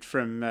moved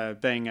from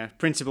being a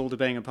principal to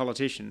being a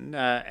politician.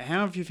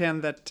 How have you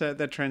found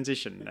that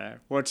transition?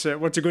 What's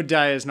a good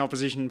day as an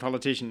opposition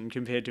politician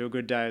compared to a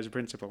good day as a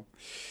principal?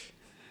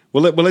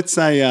 Well, let's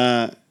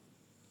say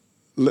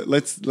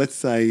let's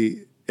say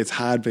it's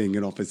hard being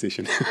in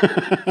opposition,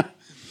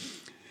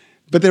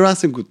 but there are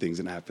some good things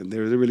that happen.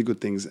 There are really good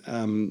things.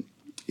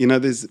 You know,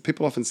 there's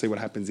people often see what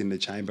happens in the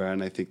chamber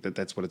and they think that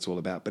that's what it's all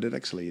about, but it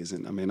actually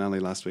isn't. I mean, only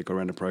last week I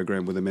ran a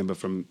program with a member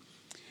from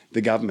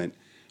the government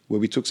where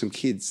we took some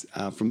kids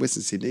from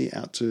Western Sydney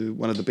out to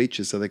one of the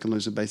beaches so they can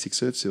learn some basic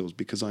surf skills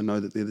because I know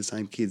that they're the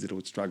same kids that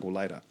would struggle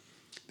later.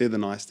 They're the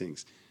nice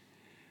things.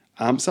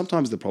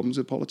 Sometimes the problems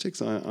with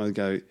politics, I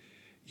go,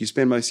 you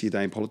spend most of your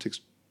day in politics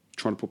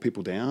trying to put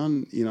people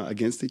down, you know,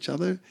 against each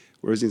other,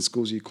 whereas in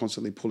schools you're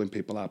constantly pulling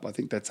people up. I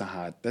think that's a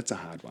hard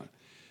one.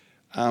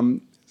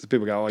 So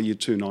people go, oh, you're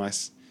too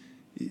nice.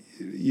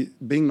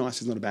 Being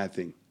nice is not a bad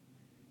thing.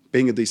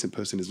 Being a decent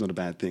person is not a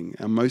bad thing.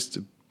 And most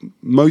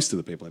of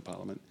the people in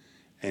Parliament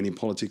and in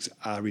politics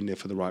are in there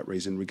for the right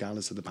reason,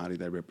 regardless of the party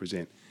they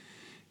represent.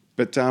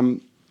 But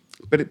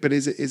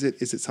is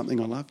it something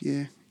I love?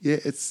 Yeah,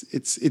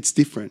 it's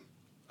different.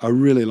 I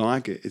really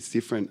like it. It's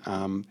different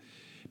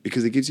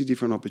because it gives you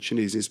different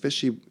opportunities,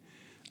 especially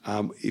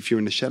if you're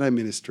in the shadow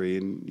ministry.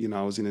 And you know,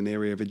 I was in an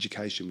area of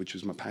education, which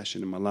was my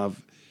passion and my love.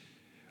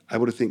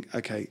 Able to think,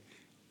 okay,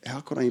 how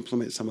could I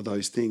implement some of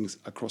those things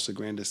across a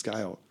grander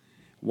scale?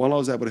 While I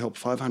was able to help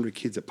 500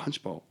 kids at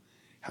Punch Bowl,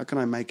 how can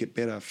I make it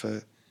better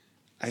for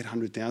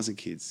 800,000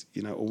 kids,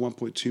 you know, or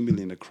 1.2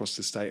 million across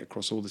the state,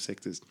 across all the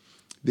sectors?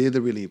 They're the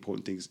really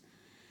important things.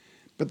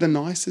 But the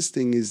nicest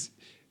thing is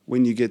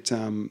when you get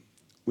your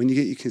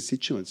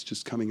constituents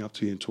just coming up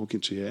to you and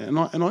talking to you.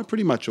 And I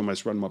pretty much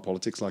almost run my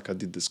politics like I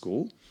did the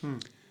school.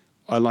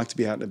 I like to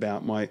be out and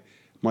about.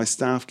 My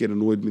staff get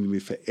annoyed with me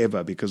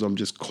forever because I'm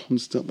just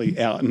constantly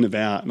out and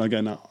about. And I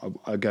go, no,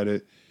 I go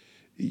to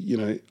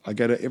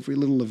every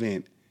little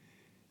event,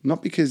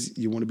 not because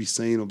you want to be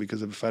seen or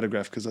because of a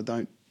photograph, because I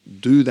don't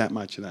do that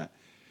much of that,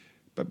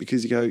 but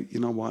because you go,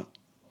 you know what,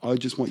 I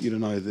just want you to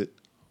know that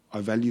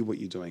I value what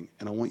you're doing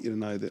and I want you to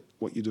know that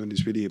what you're doing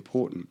is really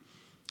important.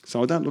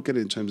 So I don't look at it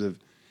in terms of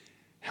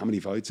how many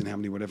votes and how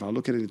many whatever. I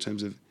look at it in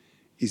terms of,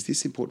 is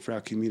this important for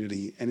our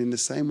community? And in the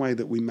same way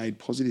that we made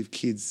positive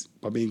kids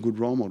by being good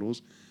role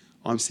models,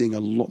 I'm seeing a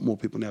lot more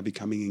people now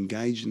becoming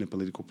engaged in the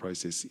political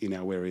process in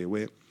our area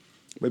where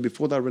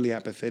before they were really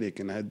apathetic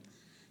and had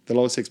the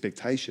lowest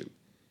expectation,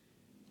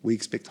 we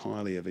expect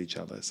highly of each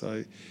other.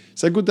 So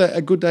a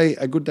good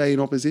day in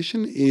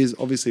opposition is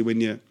obviously when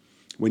you're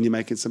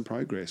making some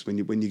progress, when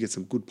you get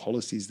some good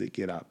policies that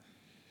get up.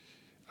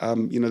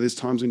 You know, there's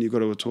times when you've got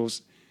to, of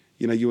course,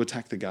 you know, you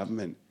attack the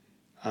government.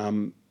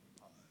 I'm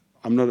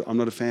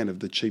not a fan of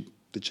the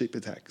cheap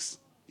attacks.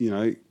 You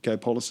know, go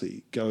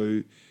policy,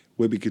 go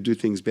where we could do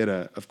things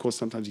better. Of course,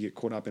 sometimes you get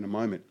caught up in a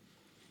moment.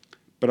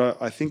 But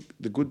I think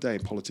the good day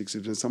in politics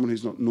is when someone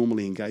who's not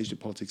normally engaged in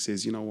politics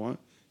says, you know what,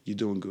 you're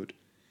doing good.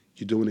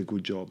 You're doing a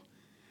good job.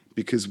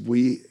 Because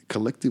we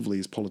collectively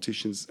as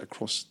politicians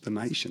across the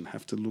nation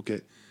have to look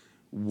at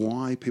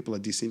why people are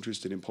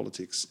disinterested in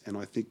politics. And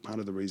I think part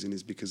of the reason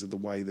is because of the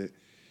way that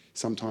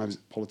sometimes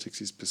politics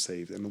is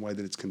perceived and the way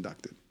that it's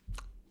conducted.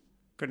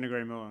 Couldn't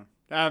agree more.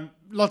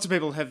 Lots of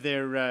people have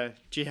their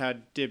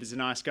Jihad Dib is a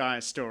nice guy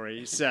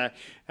stories.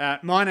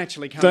 Mine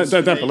actually comes.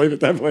 Don't believe it.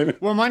 Don't believe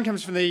it. Well, mine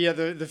comes from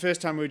the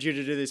first time we were due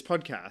to do this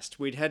podcast.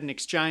 We'd had an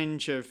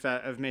exchange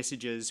of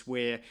messages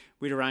where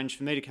we'd arranged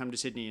for me to come to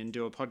Sydney and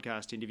do a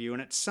podcast interview,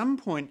 and at some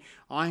point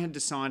I had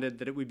decided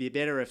that it would be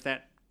better if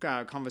that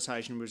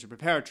conversation was a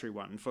preparatory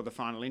one for the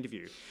final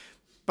interview.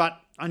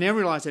 But I now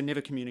realise I never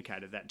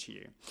communicated that to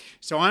you.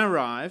 So I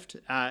arrived,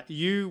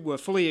 you were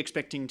fully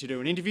expecting to do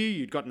an interview,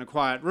 you'd gotten a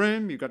quiet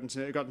room, you'd gotten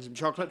some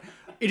chocolate.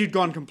 It had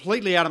gone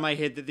completely out of my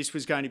head that this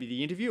was going to be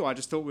the interview. I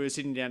just thought we were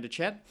sitting down to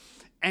chat.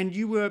 And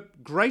you were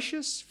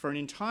gracious for an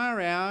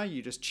entire hour.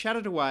 You just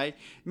chatted away. It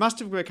must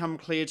have become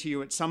clear to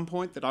you at some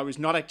point that I was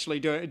not actually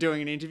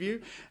doing an interview.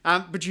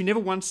 But you never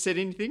once said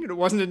anything. And it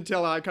wasn't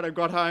until I kind of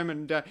got home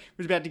and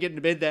was about to get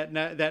into bed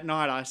that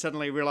night I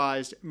suddenly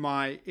realised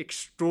my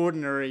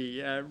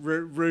extraordinary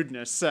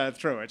rudeness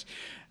through it.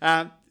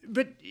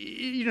 But,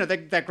 you know,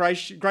 that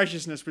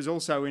graciousness was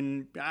also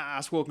in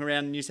us walking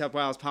around New South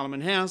Wales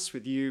Parliament House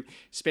with you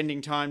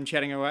spending time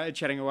chatting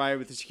away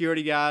with the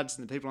security guards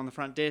and the people on the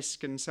front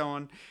desk and so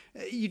on.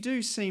 You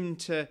do seem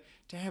to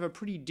have a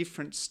pretty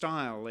different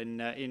style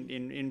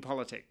in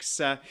politics.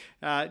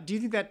 Do you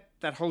think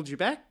that holds you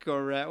back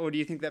or do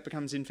you think that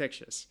becomes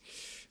infectious?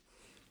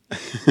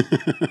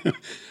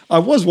 I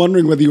was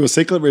wondering whether you were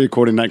secretly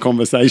recording that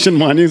conversation,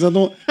 mind you. I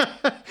thought,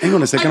 hang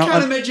on a second. I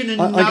can't imagine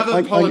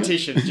another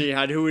politician,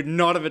 Jihad, who would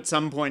not have at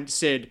some point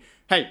said,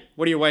 "Hey,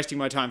 what are you wasting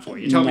my time for?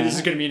 You told me this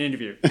is going to be an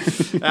interview."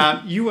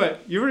 You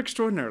were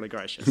extraordinarily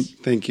gracious.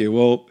 Thank you.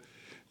 Well,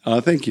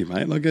 thank you,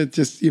 mate. Look,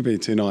 you're being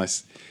too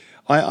nice.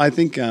 I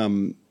think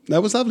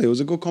that was lovely. It was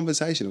a good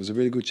conversation. It was a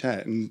really good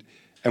chat,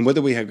 and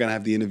whether we are going to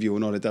have the interview or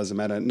not, it doesn't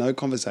matter. No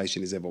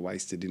conversation is ever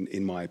wasted,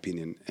 in my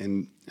opinion.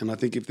 And I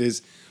think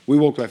we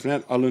walked away from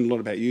that. I learned a lot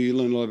about you. You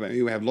learned a lot about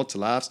me. We have lots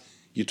of laughs.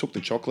 You took the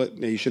chocolate.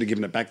 Now, you should have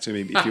given it back to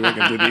me if you weren't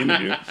going to do the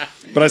interview.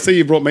 But I see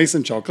you brought me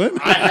some chocolate.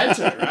 I had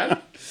to,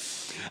 right?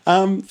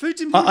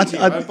 Food's important to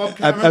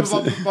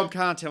you. Bob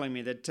Carr telling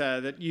me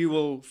that you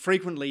will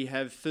frequently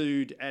have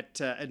food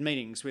at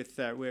meetings with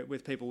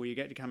people where you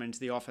get to come into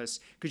the office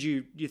because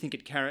you think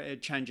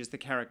it changes the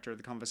character of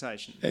the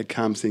conversation. It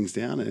calms things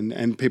down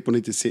and people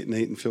need to sit and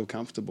eat and feel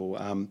comfortable.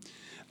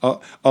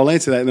 I'll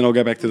answer that and then I'll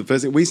go back to the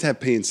first thing. We used to have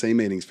P&C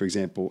meetings, for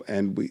example,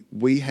 and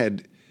we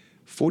had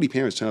 40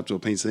 parents turn up to a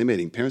P&C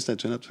meeting. Parents don't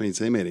turn up to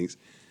P&C meetings.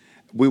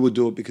 We would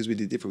do it because we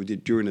did different. We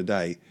did during the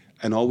day.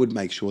 And I would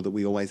make sure that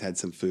we always had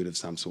some food of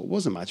some sort. It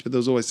wasn't much, but there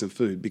was always some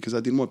food because I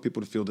didn't want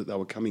people to feel that they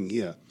were coming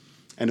here.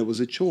 And it was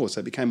a chore,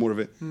 so it became more of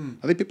a...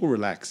 I think people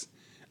relax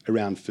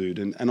around food.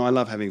 And I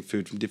love having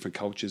food from different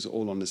cultures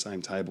all on the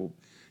same table.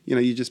 You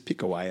know, you just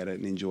pick away at it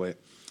and enjoy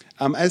it.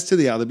 As to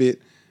the other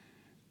bit,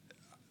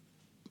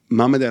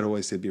 Mum and Dad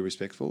always said be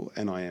respectful,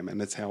 and I am. And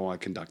that's how I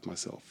conduct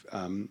myself.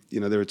 You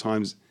know, there are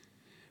times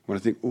when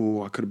I think,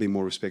 I could have been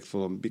more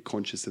respectful. I'm a bit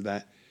conscious of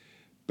that.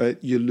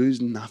 But you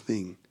lose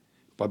nothing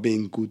by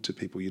being good to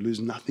people. You lose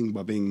nothing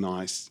by being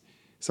nice.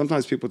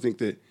 Sometimes people think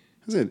that,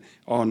 I said,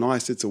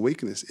 nice, it's a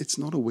weakness. It's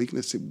not a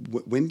weakness.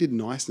 When did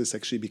niceness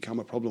actually become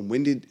a problem?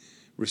 When did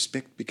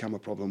respect become a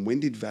problem? When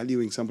did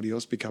valuing somebody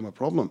else become a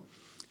problem?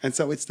 And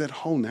so it's that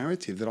whole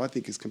narrative that I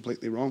think is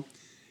completely wrong.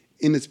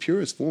 In its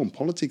purest form,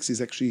 politics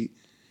is actually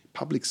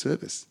public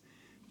service.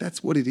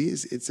 That's what it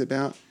is. It's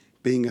about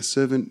being a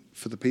servant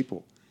for the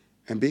people.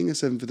 And being a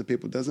servant for the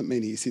people doesn't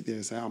mean that you sit there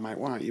and say, "Oh, mate,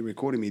 why aren't you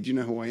recording me? Do you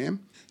know who I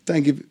am?"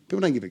 People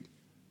don't give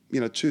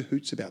two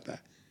hoots about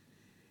that.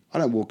 I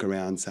don't walk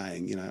around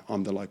saying,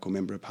 I'm the local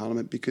member of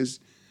parliament because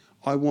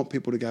I want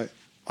people to go,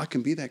 I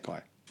can be that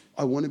guy.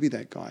 I want to be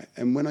that guy.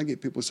 And when I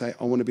get people say,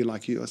 I want to be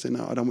like you, I say,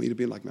 no, I don't want you to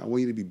be like me. I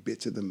want you to be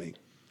better than me.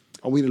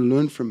 I want you to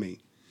learn from me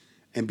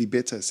and be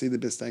better, see the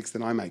mistakes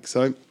that I make.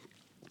 So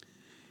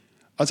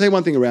I'll tell you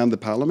one thing around the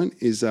parliament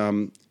is,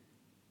 and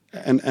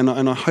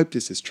I hope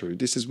this is true.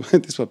 This is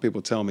what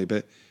people tell me,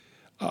 but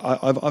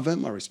I've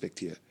earned my respect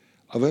here.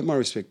 I've earned my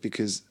respect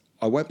because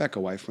I won't back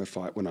away from a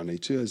fight when I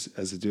need to,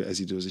 as you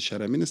do as a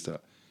shadow minister.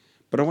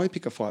 But I won't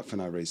pick a fight for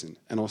no reason,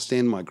 and I'll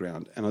stand my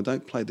ground, and I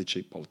don't play the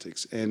cheap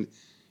politics. And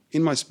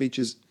in my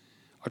speeches,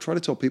 I try to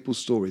tell people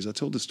stories. I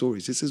tell the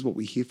stories. This is what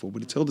we're here for,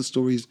 but to tell the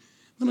stories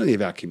not only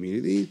of our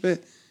community,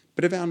 but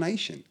of our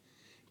nation.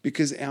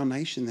 Because our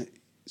nation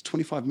is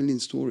 25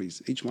 million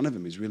stories. Each one of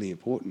them is really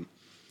important.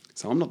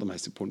 So I'm not the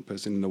most important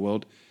person in the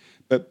world,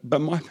 but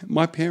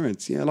my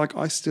parents,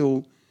 I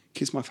still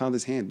kiss my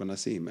father's hand when I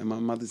see him and my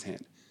mother's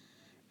hand.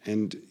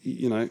 And,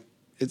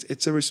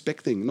 it's a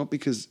respect thing, not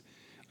because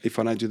if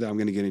I don't do that, I'm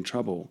going to get in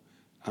trouble.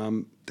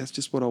 That's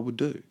just what I would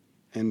do.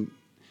 And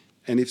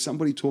if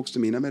somebody talks to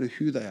me, no matter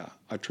who they are,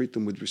 I treat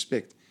them with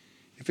respect.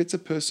 If it's a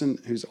person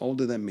who's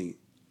older than me,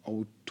 I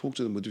will talk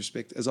to them with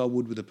respect as I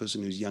would with a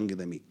person who's younger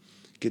than me.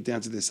 Get down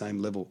to the same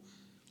level.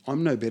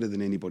 I'm no better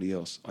than anybody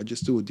else. I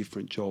just do a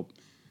different job.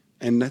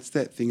 And that's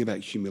that thing about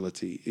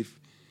humility.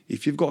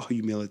 If you've got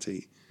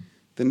humility,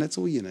 then that's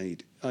all you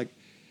need.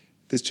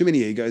 There's too many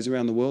egos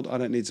around the world. I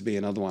don't need to be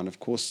another one. Of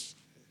course,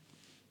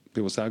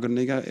 people say I've got an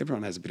ego.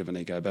 Everyone has a bit of an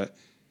ego, but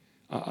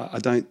I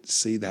don't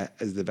see that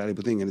as the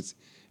valuable thing. And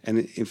And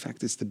in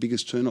fact, it's the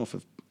biggest turn off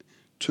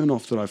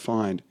that I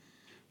find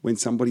when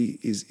somebody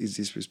is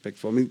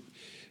disrespectful. I mean,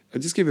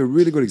 I'll just give you a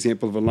really good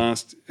example of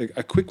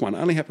a quick one. It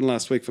only happened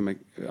last week I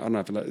don't know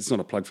if it's not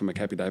a plug for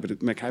McHappy Day, but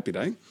McHappy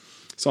Day.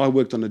 So I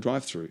worked on a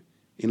drive-through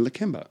in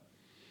Lakemba.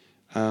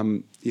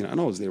 And I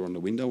was there on the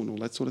window and all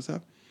that sort of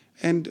stuff.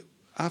 And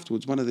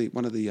afterwards, one of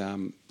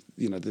the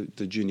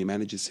junior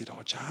managers said,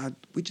 "Oh, Jihad,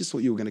 we just thought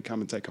you were going to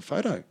come and take a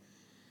photo."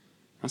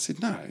 I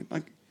said, "No,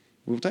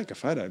 we'll take a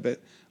photo,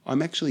 but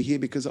I'm actually here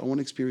because I want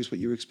to experience what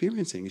you're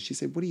experiencing." And she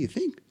said, "What do you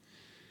think?"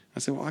 I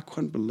said, "Well, I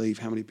couldn't believe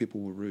how many people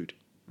were rude.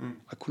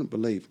 I couldn't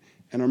believe."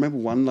 And I remember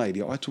one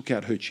lady, I took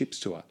out her chips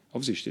to her.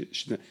 Obviously,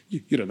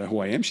 you don't know who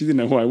I am. She didn't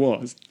know who I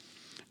was.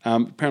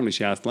 Apparently,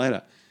 she asked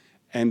later.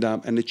 And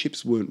the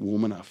chips weren't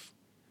warm enough.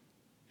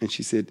 And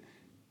she said,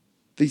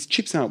 "These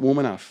chips aren't warm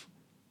enough."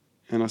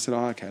 And I said,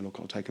 "Oh, okay, look,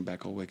 I'll take them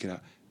back. I'll work it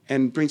out.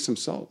 And bring some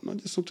salt." And I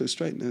just looked her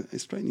straight in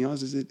the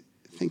eyes and said,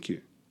 "Thank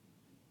you.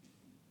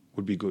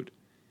 Would be good."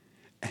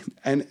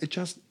 And it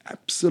just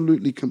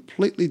absolutely,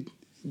 completely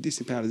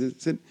disempowered.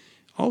 It said,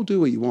 "I'll do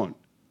what you want,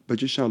 but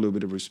just show a little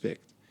bit of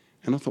respect."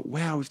 And I thought,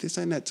 wow, if they're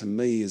saying that to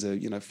me as a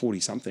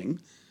 40-something,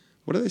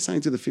 what are they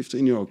saying to the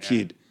 15-year-old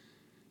kid?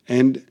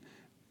 And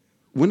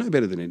we're no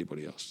better than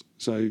anybody else.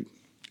 So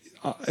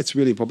it's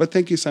really important. But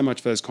thank you so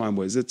much for those kind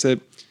words. It's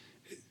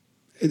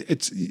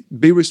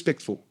be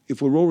respectful.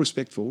 If we're all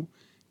respectful,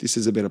 this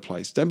is a better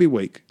place. Don't be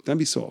weak. Don't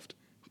be soft.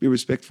 Be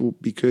respectful.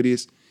 Be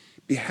courteous.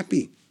 Be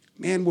happy.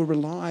 Man, we're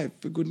alive,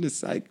 for goodness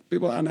sake.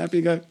 People are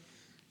unhappy. Go,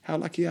 how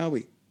lucky are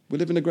we? We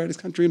live in the greatest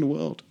country in the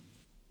world.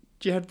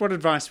 Jihad, what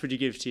advice would you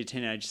give to your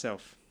teenage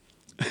self?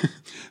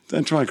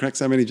 Don't try and crack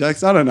so many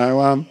jokes. I don't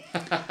know.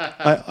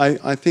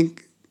 I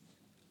think.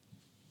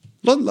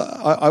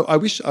 I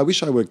wish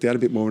I worked out a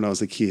bit more when I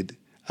was a kid.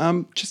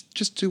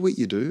 Just do what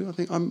you do. I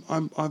think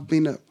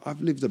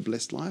I've lived a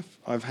blessed life.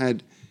 I've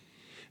had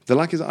the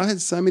luck is I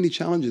had so many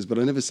challenges, but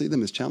I never see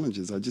them as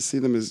challenges. I just see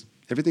them as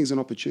everything's an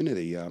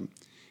opportunity.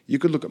 You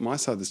could look at my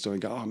side of the story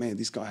and go, "Oh man,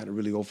 this guy had a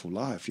really awful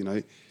life."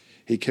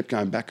 He kept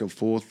going back and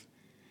forth,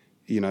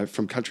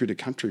 from country to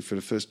country for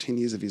the first 10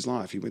 years of his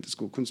life. He went to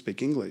school, couldn't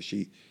speak English.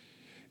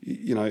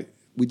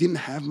 We didn't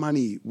have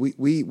money.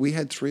 We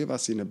had three of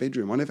us in a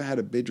bedroom. I never had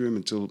a bedroom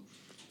until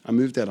I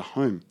moved out of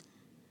home.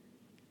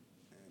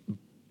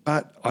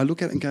 But I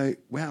look at it and go,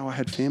 wow, I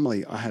had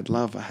family, I had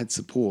love, I had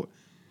support.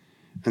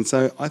 And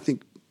so I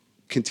think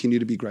continue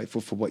to be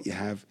grateful for what you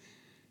have.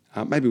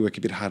 Maybe work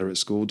a bit harder at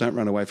school. Don't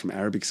run away from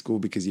Arabic school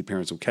because your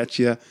parents will catch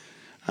you.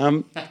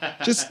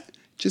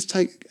 Just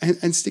take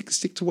and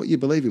stick to what you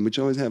believe in, which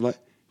I always have.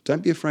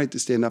 Don't be afraid to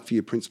stand up for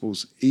your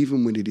principles,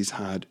 even when it is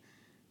hard.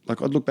 I'd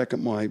look back at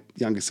my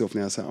younger self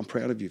now and say, I'm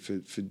proud of you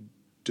for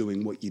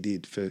doing what you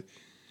did, for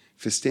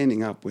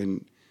standing up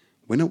when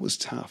it was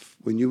tough,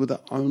 when you were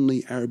the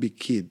only Arabic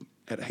kid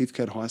at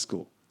Heathcote High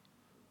School.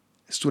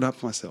 I stood up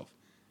for myself,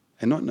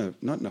 and not in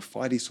a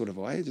fighty sort of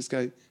way. Just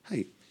go,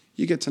 hey,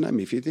 you get to know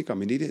me. If you think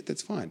I'm an idiot,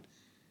 that's fine.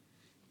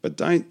 But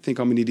don't think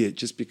I'm an idiot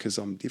just because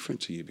I'm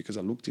different to you, because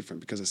I look different,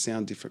 because I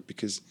sound different,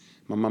 because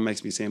my mum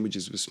makes me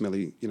sandwiches with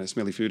smelly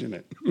food in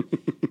it.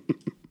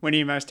 When are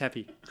you most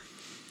happy?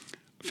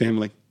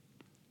 Family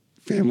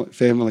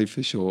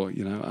for sure.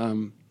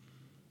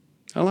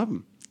 I love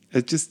them.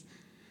 It's just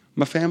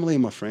my family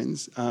and my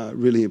friends are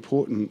really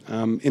important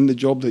in the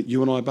job that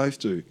you and I both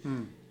do.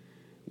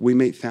 We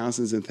meet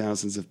thousands and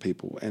thousands of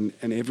people, and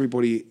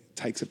everybody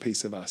takes a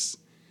piece of us,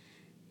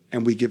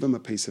 and we give them a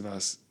piece of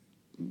us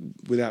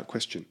without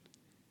question.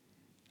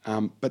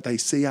 But they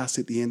see us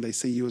at the end. They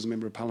see you as a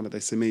member of parliament. They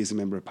see me as a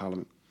member of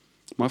parliament.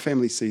 My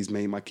family sees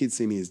me. My kids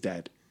see me as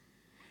dad,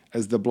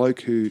 as the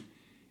bloke who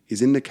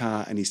is in the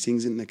car and he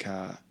sings in the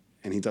car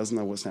and he doesn't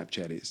know what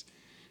Snapchat is.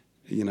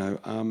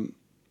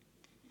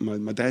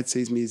 My dad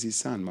sees me as his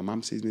son. My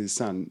mum sees me as his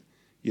son.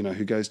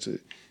 Who goes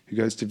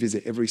to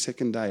visit every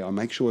second day. I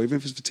make sure, even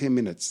if it's for 10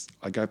 minutes,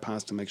 I go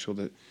past to make sure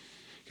that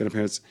go to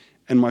parents.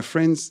 And my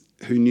friends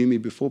who knew me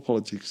before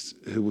politics,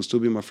 who will still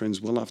be my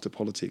friends well after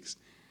politics,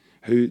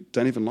 who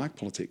don't even like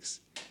politics.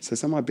 So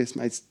some of my best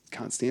mates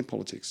can't stand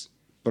politics,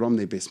 but I'm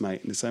their best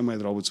mate. In the same way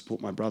that I would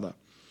support my brother,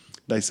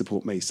 they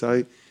support me.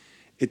 So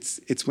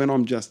it's when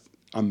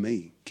I'm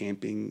me,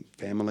 camping,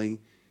 family,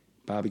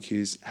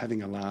 barbecues,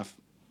 having a laugh.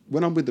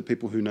 When I'm with the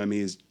people who know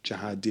me as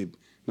Jihad Dib,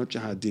 not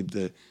Jihad Dib,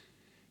 the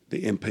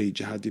MP,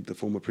 Jihad Dib, the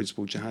former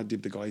principal, Jihad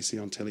Dib, the guy you see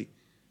on telly,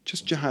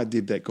 just Jihad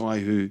Dib, that guy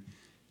who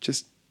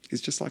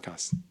is just like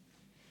us.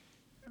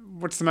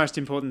 What's the most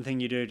important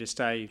thing you do to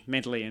stay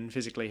mentally and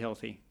physically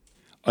healthy?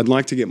 I'd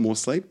like to get more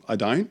sleep. I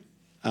don't.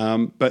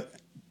 But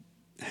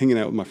hanging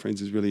out with my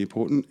friends is really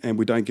important, and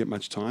we don't get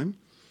much time.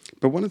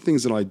 But one of the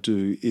things that I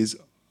do is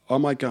I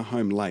might go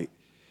home late,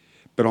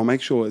 but I'll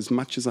make sure as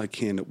much as I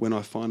can that when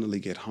I finally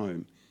get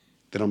home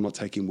that I'm not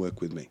taking work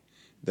with me,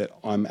 that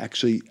I'm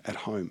actually at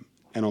home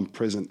and I'm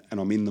present and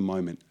I'm in the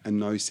moment,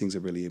 and those things are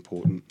really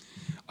important.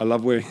 I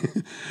love wearing,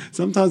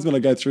 sometimes when I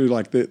go through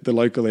the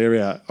local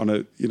area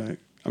on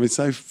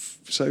so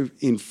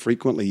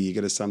infrequently you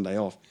get a Sunday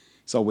off.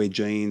 So I'll wear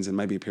jeans and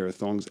maybe a pair of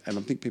thongs, and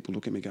I think people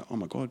look at me and go, oh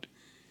my God,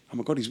 oh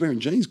my God, he's wearing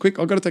jeans. Quick,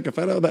 I've got to take a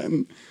photo of that.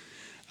 And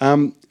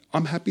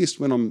I'm happiest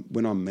when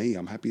I'm me.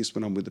 I'm happiest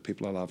when I'm with the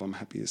people I love. I'm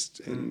happiest.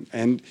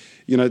 And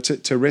you know,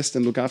 to rest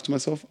and look after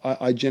myself,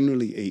 I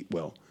generally eat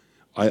well.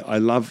 I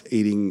love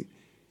eating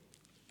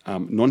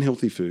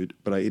non-healthy food,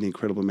 but I eat an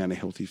incredible amount of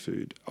healthy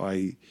food.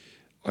 I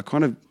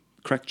kind of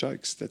crack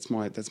jokes. That's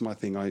my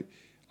thing. I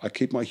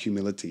keep my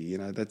humility. You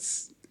know,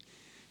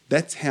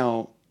 that's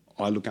how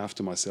I look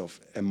after myself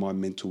and my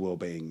mental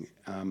well-being.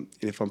 And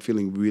if I'm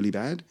feeling really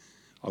bad,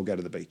 I'll go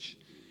to the beach.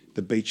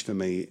 The beach for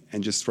me,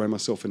 and just throw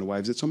myself in the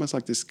waves. It's almost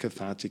like this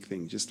cathartic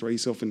thing. Just throw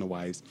yourself in the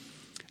waves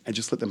and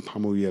just let them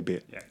pummel you a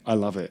bit. Yeah. I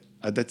love it.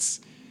 That's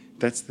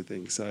the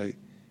thing. So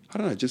I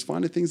don't know, just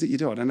find the things that you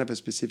do. I don't have a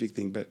specific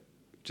thing, but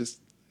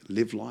just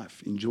live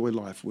life, enjoy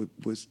life. We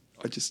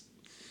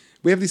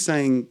have this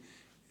saying,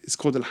 it's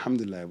called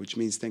Alhamdulillah, which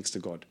means thanks to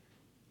God.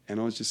 And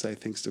I always just say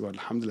thanks to God,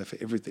 Alhamdulillah for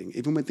everything.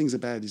 Even when things are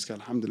bad, you just go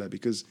Alhamdulillah,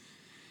 because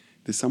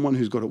there's someone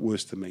who's got it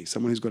worse than me,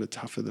 someone who's got it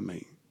tougher than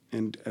me.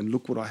 And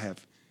look what I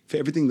have. For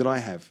everything that I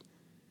have,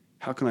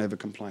 how can I ever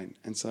complain?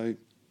 And so,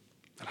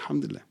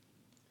 Alhamdulillah.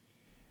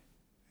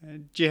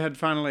 Jihad,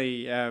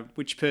 finally,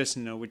 which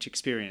person or which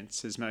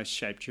experience has most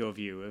shaped your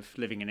view of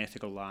living an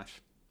ethical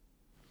life?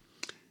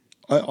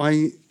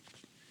 I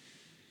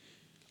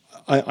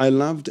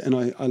loved, and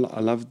I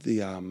loved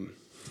the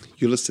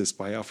Ulysses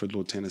by Alfred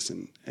Lord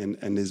Tennyson,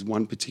 and there's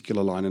one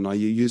particular line, and I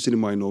use it in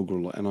my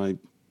inaugural, and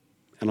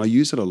I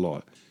use it a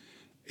lot.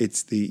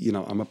 It's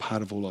I'm a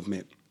part of all I've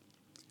met.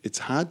 It's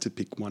hard to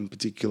pick one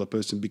particular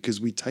person because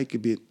we take a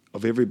bit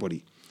of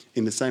everybody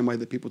in the same way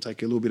that people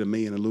take a little bit of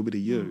me and a little bit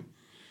of you.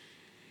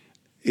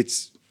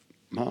 It's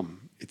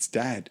mum, it's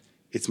dad,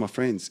 it's my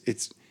friends,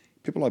 it's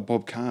people like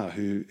Bob Carr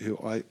who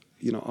I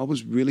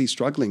was really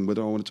struggling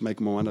whether I wanted to make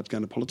my mind up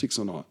going to politics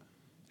or not.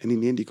 And in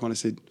the end, he kind of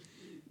said,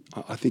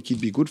 I think you'd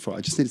be good for it.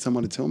 I just needed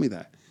someone to tell me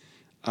that.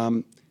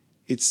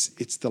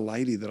 It's the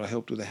lady that I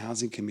helped with the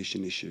housing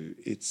commission issue.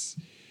 It's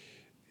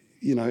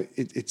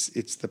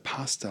the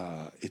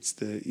pastor, it's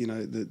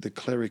the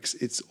clerics,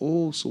 it's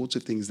all sorts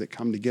of things that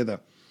come together.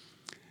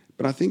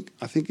 But I think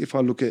if I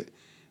look at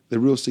the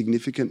real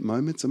significant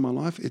moments in my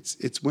life,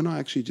 it's when I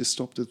actually just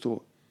stopped and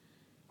thought,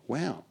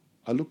 wow,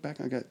 I look back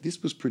and I go,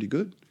 this was pretty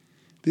good.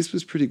 This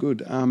was pretty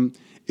good.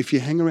 If you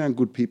hang around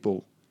good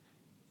people,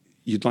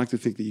 you'd like to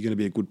think that you're going to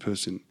be a good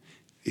person.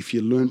 If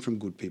you learn from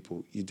good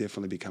people, you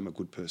definitely become a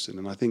good person.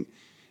 And I think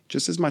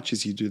just as much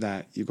as you do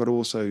that, you've got to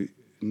also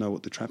know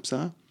what the traps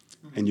are.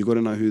 And you've got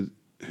to know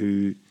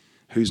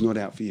who's not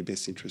out for your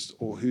best interest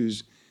or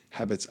whose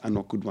habits are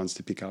not good ones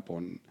to pick up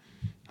on.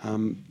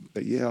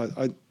 But yeah,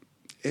 I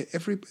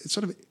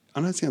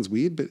know it sounds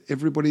weird, but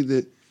everybody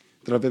that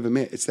I've ever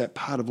met, it's that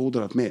part of all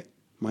that I've met.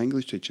 My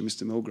English teacher,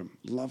 Mr. Milgram,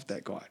 loved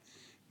that guy.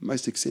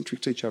 Most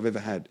eccentric teacher I've ever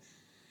had.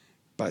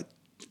 But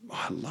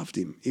I loved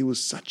him. He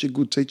was such a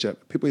good teacher.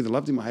 People either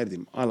loved him or hated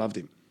him. I loved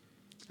him.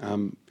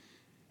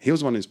 He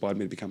was the one who inspired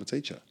me to become a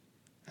teacher.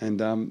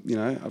 And,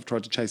 I've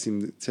tried to chase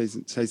him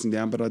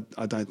down, but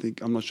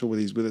I'm not sure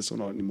whether he's with us or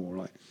not anymore.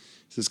 Like,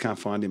 just can't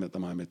find him at the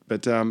moment.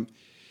 But,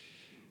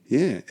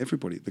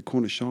 everybody, the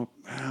corner shop,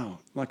 wow,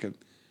 like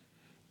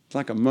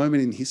a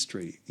moment in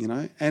history,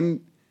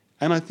 And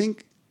I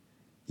think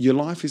your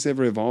life is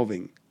ever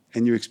evolving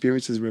and your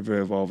experiences are ever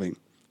evolving.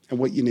 And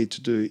what you need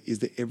to do is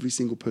that every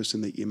single person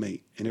that you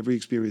meet and every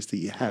experience that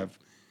you have,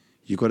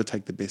 you've got to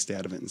take the best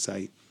out of it and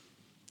say,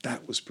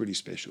 that was pretty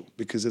special.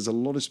 Because there's a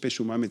lot of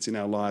special moments in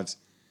our lives.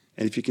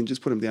 And if you can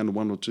just put them down to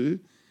one or two,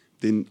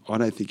 then I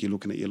don't think you're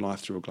looking at your life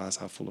through a glass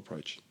half full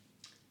approach.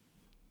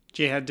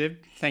 Jihad Dib,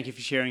 thank you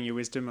for sharing your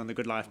wisdom on the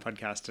Good Life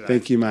podcast today.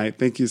 Thank you, mate.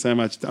 Thank you so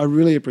much. I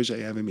really appreciate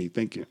you having me.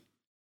 Thank you.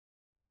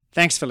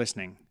 Thanks for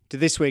listening to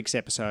this week's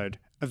episode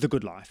of The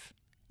Good Life.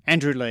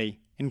 Andrew Lee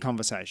in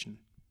conversation.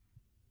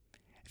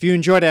 If you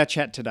enjoyed our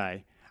chat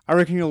today, I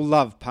reckon you'll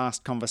love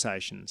past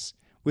conversations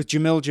with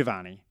Jamil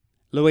Javani,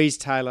 Louise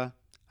Taylor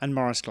and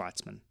Morris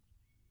Gleitzman.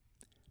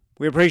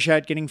 We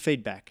appreciate getting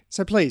feedback,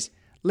 so please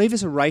leave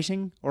us a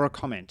rating or a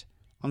comment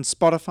on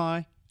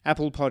Spotify,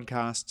 Apple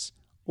Podcasts,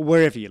 or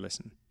wherever you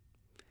listen.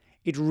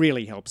 It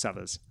really helps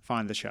others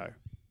find the show.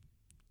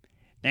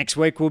 Next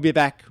week we'll be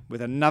back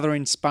with another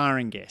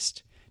inspiring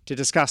guest to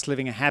discuss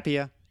living a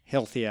happier,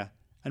 healthier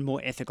and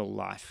more ethical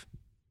life.